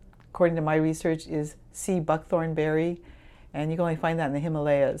that, according to my research, is sea buckthorn berry, and you can only find that in the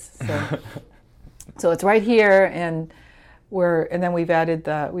Himalayas. So it's right here, and then we've added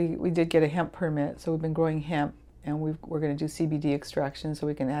we did get a hemp permit, so we've been growing hemp, and we're going to do CBD extraction, so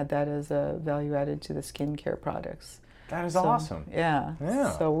we can add that as a value added to the skincare products. That is awesome. Yeah.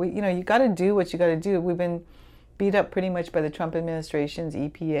 So you got to do what you got to do. We've been beat up pretty much by the Trump administration's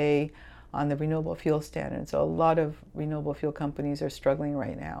EPA on the renewable fuel standard. So a lot of renewable fuel companies are struggling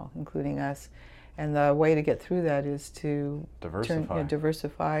right now, including us. And the way to get through that is to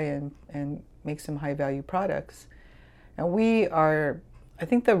diversify and make some high value products. And I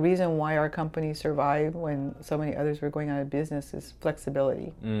think the reason why our company survived when so many others were going out of business is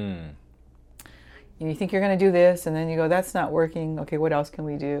flexibility. You think you're going to do this, and then you go, that's not working. Okay, what else can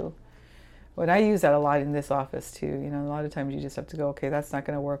we do? But I use that a lot in this office too. A lot of times you just have to go, okay, that's not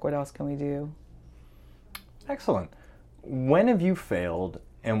going to work. What else can we do? Excellent. When have you failed,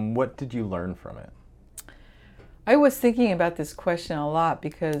 and what did you learn from it? I was thinking about this question a lot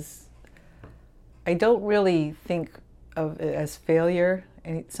because I don't really think of it as failure.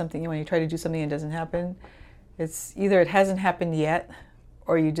 something, when you try to do something and it doesn't happen, it's either it hasn't happened yet,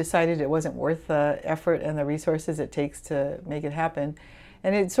 or you decided it wasn't worth the effort and the resources it takes to make it happen.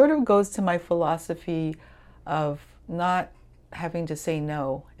 And it sort of goes to my philosophy of not having to say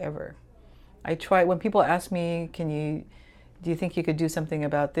no ever. I try, when people ask me, do you think you could do something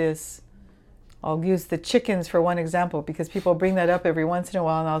about this? I'll use the chickens for one example, because people bring that up every once in a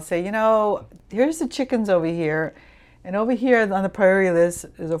while, and I'll say, here's the chickens over here, and over here on the priority list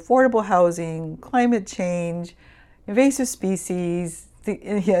is affordable housing, climate change, invasive species, the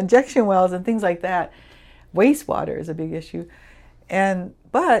injection wells and things like that. Wastewater is a big issue.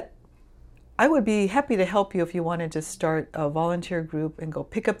 But I would be happy to help you if you wanted to start a volunteer group and go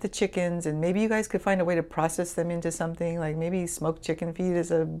pick up the chickens, and maybe you guys could find a way to process them into something, like maybe smoked chicken feed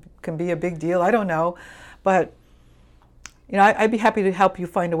can be a big deal. I don't know. But I'd be happy to help you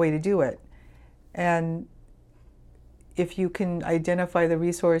find a way to do it. And if you can identify the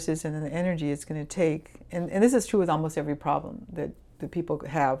resources and the energy it's going to take, and this is true with almost every problem that people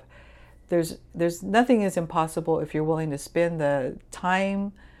have, there's nothing is impossible if you're willing to spend the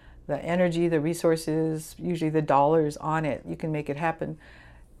time, the energy, the resources, usually the dollars on it. You can make it happen.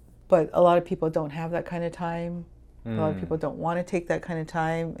 But a lot of people don't have that kind of time. A lot of people don't want to take that kind of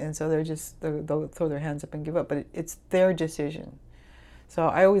time, and so they'll throw their hands up and give up. But it's their decision. So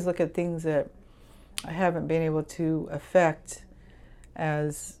I always look at things that I haven't been able to affect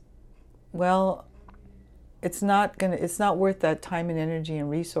as, well, it's not worth that time and energy and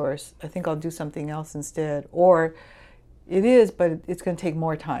resource. I think I'll do something else instead. Or it is, but it's going to take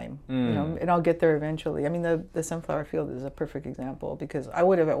more time, and I'll get there eventually. I mean, the sunflower field is a perfect example, because I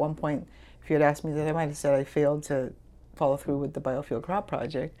would have at one point, if you had asked me that, I might have said I failed to follow through with the biofuel crop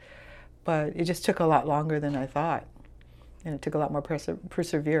project, but it just took a lot longer than I thought, and it took a lot more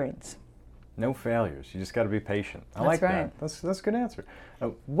perseverance. No failures. You just got to be patient. I That's like right. that. That's a good answer.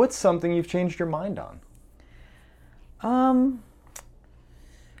 What's something you've changed your mind on?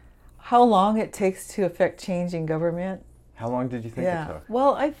 How long it takes to affect change in government. How long did you think it took?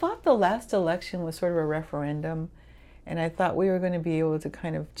 Well, I thought the last election was sort of a referendum, and I thought we were going to be able to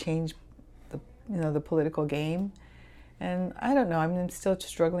kind of change the political game. And I don't know, I'm still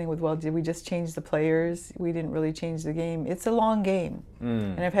struggling with, well, did we just change the players? We didn't really change the game. It's a long game.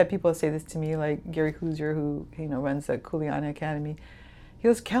 And I've had people say this to me, like Gary Hoosier, who runs the Kuleana Academy. He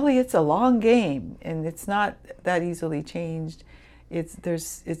goes, Kelly, it's a long game, and it's not that easily changed. It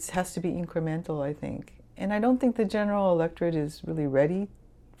has to be incremental, I think. And I don't think the general electorate is really ready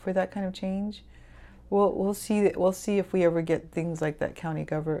for that kind of change. We'll see. We'll see if we ever get things like that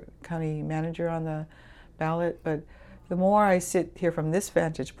county manager on the ballot. But the more I sit here from this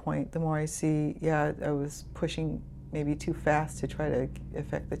vantage point, the more I see, I was pushing maybe too fast to try to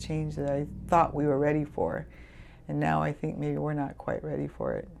affect the change that I thought we were ready for. And now I think maybe we're not quite ready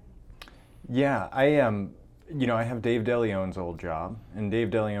for it. Yeah, I have Dave DeLeon's old job, and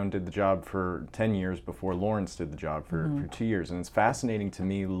Dave DeLeon did the job for 10 years before Lawrence did the job for 2 years. And it's fascinating to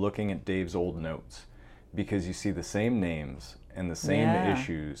me looking at Dave's old notes, because you see the same names and the same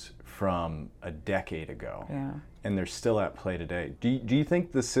issues from a decade ago, and they're still at play today. Do you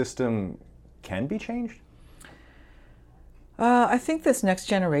think the system can be changed? I think this next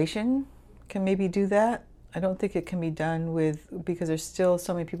generation can maybe do that. I don't think it can be done because there's still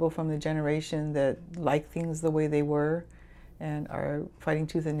so many people from the generation that like things the way they were and are fighting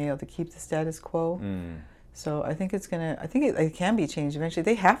tooth and nail to keep the status quo. So I think it can be changed eventually.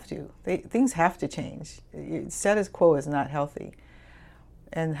 They have to. Things have to change. Status quo is not healthy.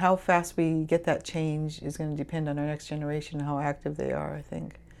 And how fast we get that change is going to depend on our next generation and how active they are, I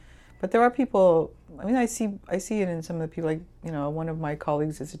think. But there are people, I see it in some of the people, like, one of my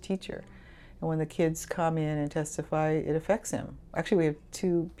colleagues is a teacher. And when the kids come in and testify, it affects him. Actually, we have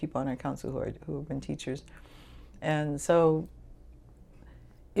 2 people on our council who have been teachers. And so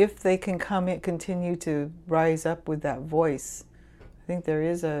if they can continue to rise up with that voice, I think there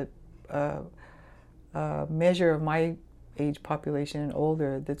is a measure of my age population and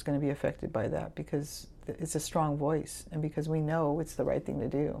older that's going to be affected by that, because it's a strong voice, and because we know it's the right thing to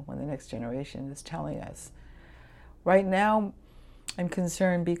do when the next generation is telling us. Right now, I'm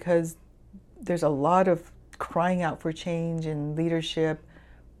concerned because there's a lot of crying out for change and leadership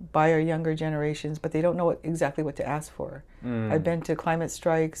by our younger generations, but they don't know exactly what to ask for. I've been to climate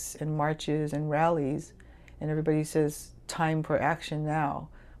strikes and marches and rallies, and everybody says, time for action now,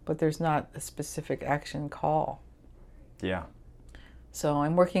 but there's not a specific action call. Yeah. So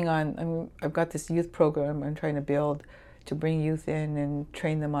I'm working I've got this youth program I'm trying to build to bring youth in and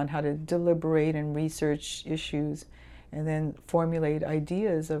train them on how to deliberate and research issues, and then formulate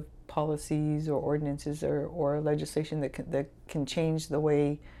ideas of policies or ordinances or legislation that can change the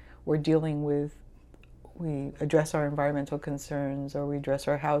way we're dealing with, we address our environmental concerns, or we address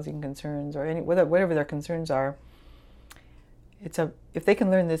our housing concerns, or whatever their concerns are. If they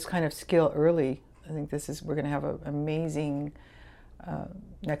can learn this kind of skill early, I think we're going to have an amazing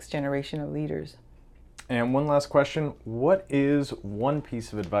next generation of leaders. And one last question, what is one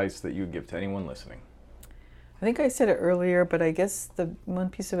piece of advice that you would give to anyone listening? I think I said it earlier, but I guess the one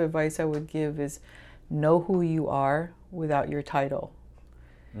piece of advice I would give is know who you are without your title.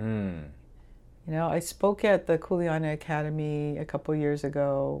 You know, I spoke at the Kuleana Academy a couple years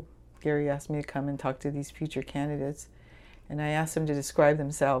ago. Gary asked me to come and talk to these future candidates, and I asked them to describe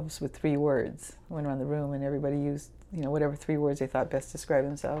themselves with 3 words. I went around the room and everybody used, whatever 3 words they thought best describe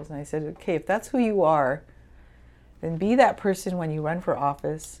themselves. And I said, okay, if that's who you are, then be that person when you run for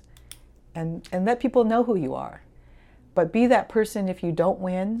office, and let people know who you are. But be that person if you don't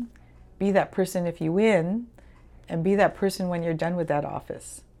win, be that person if you win, and be that person when you're done with that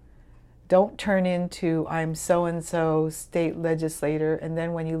office. Don't turn into, I'm so-and-so state legislator, and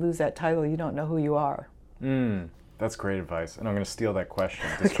then when you lose that title, you don't know who you are. That's great advice, and I'm going to steal that question.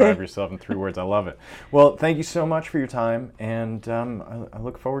 Describe yourself in 3 words. I love it. Well, thank you so much for your time, and I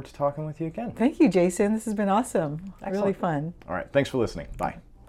look forward to talking with you again. Thank you, Jason. This has been awesome. Excellent. Really fun. All right, thanks for listening. Bye.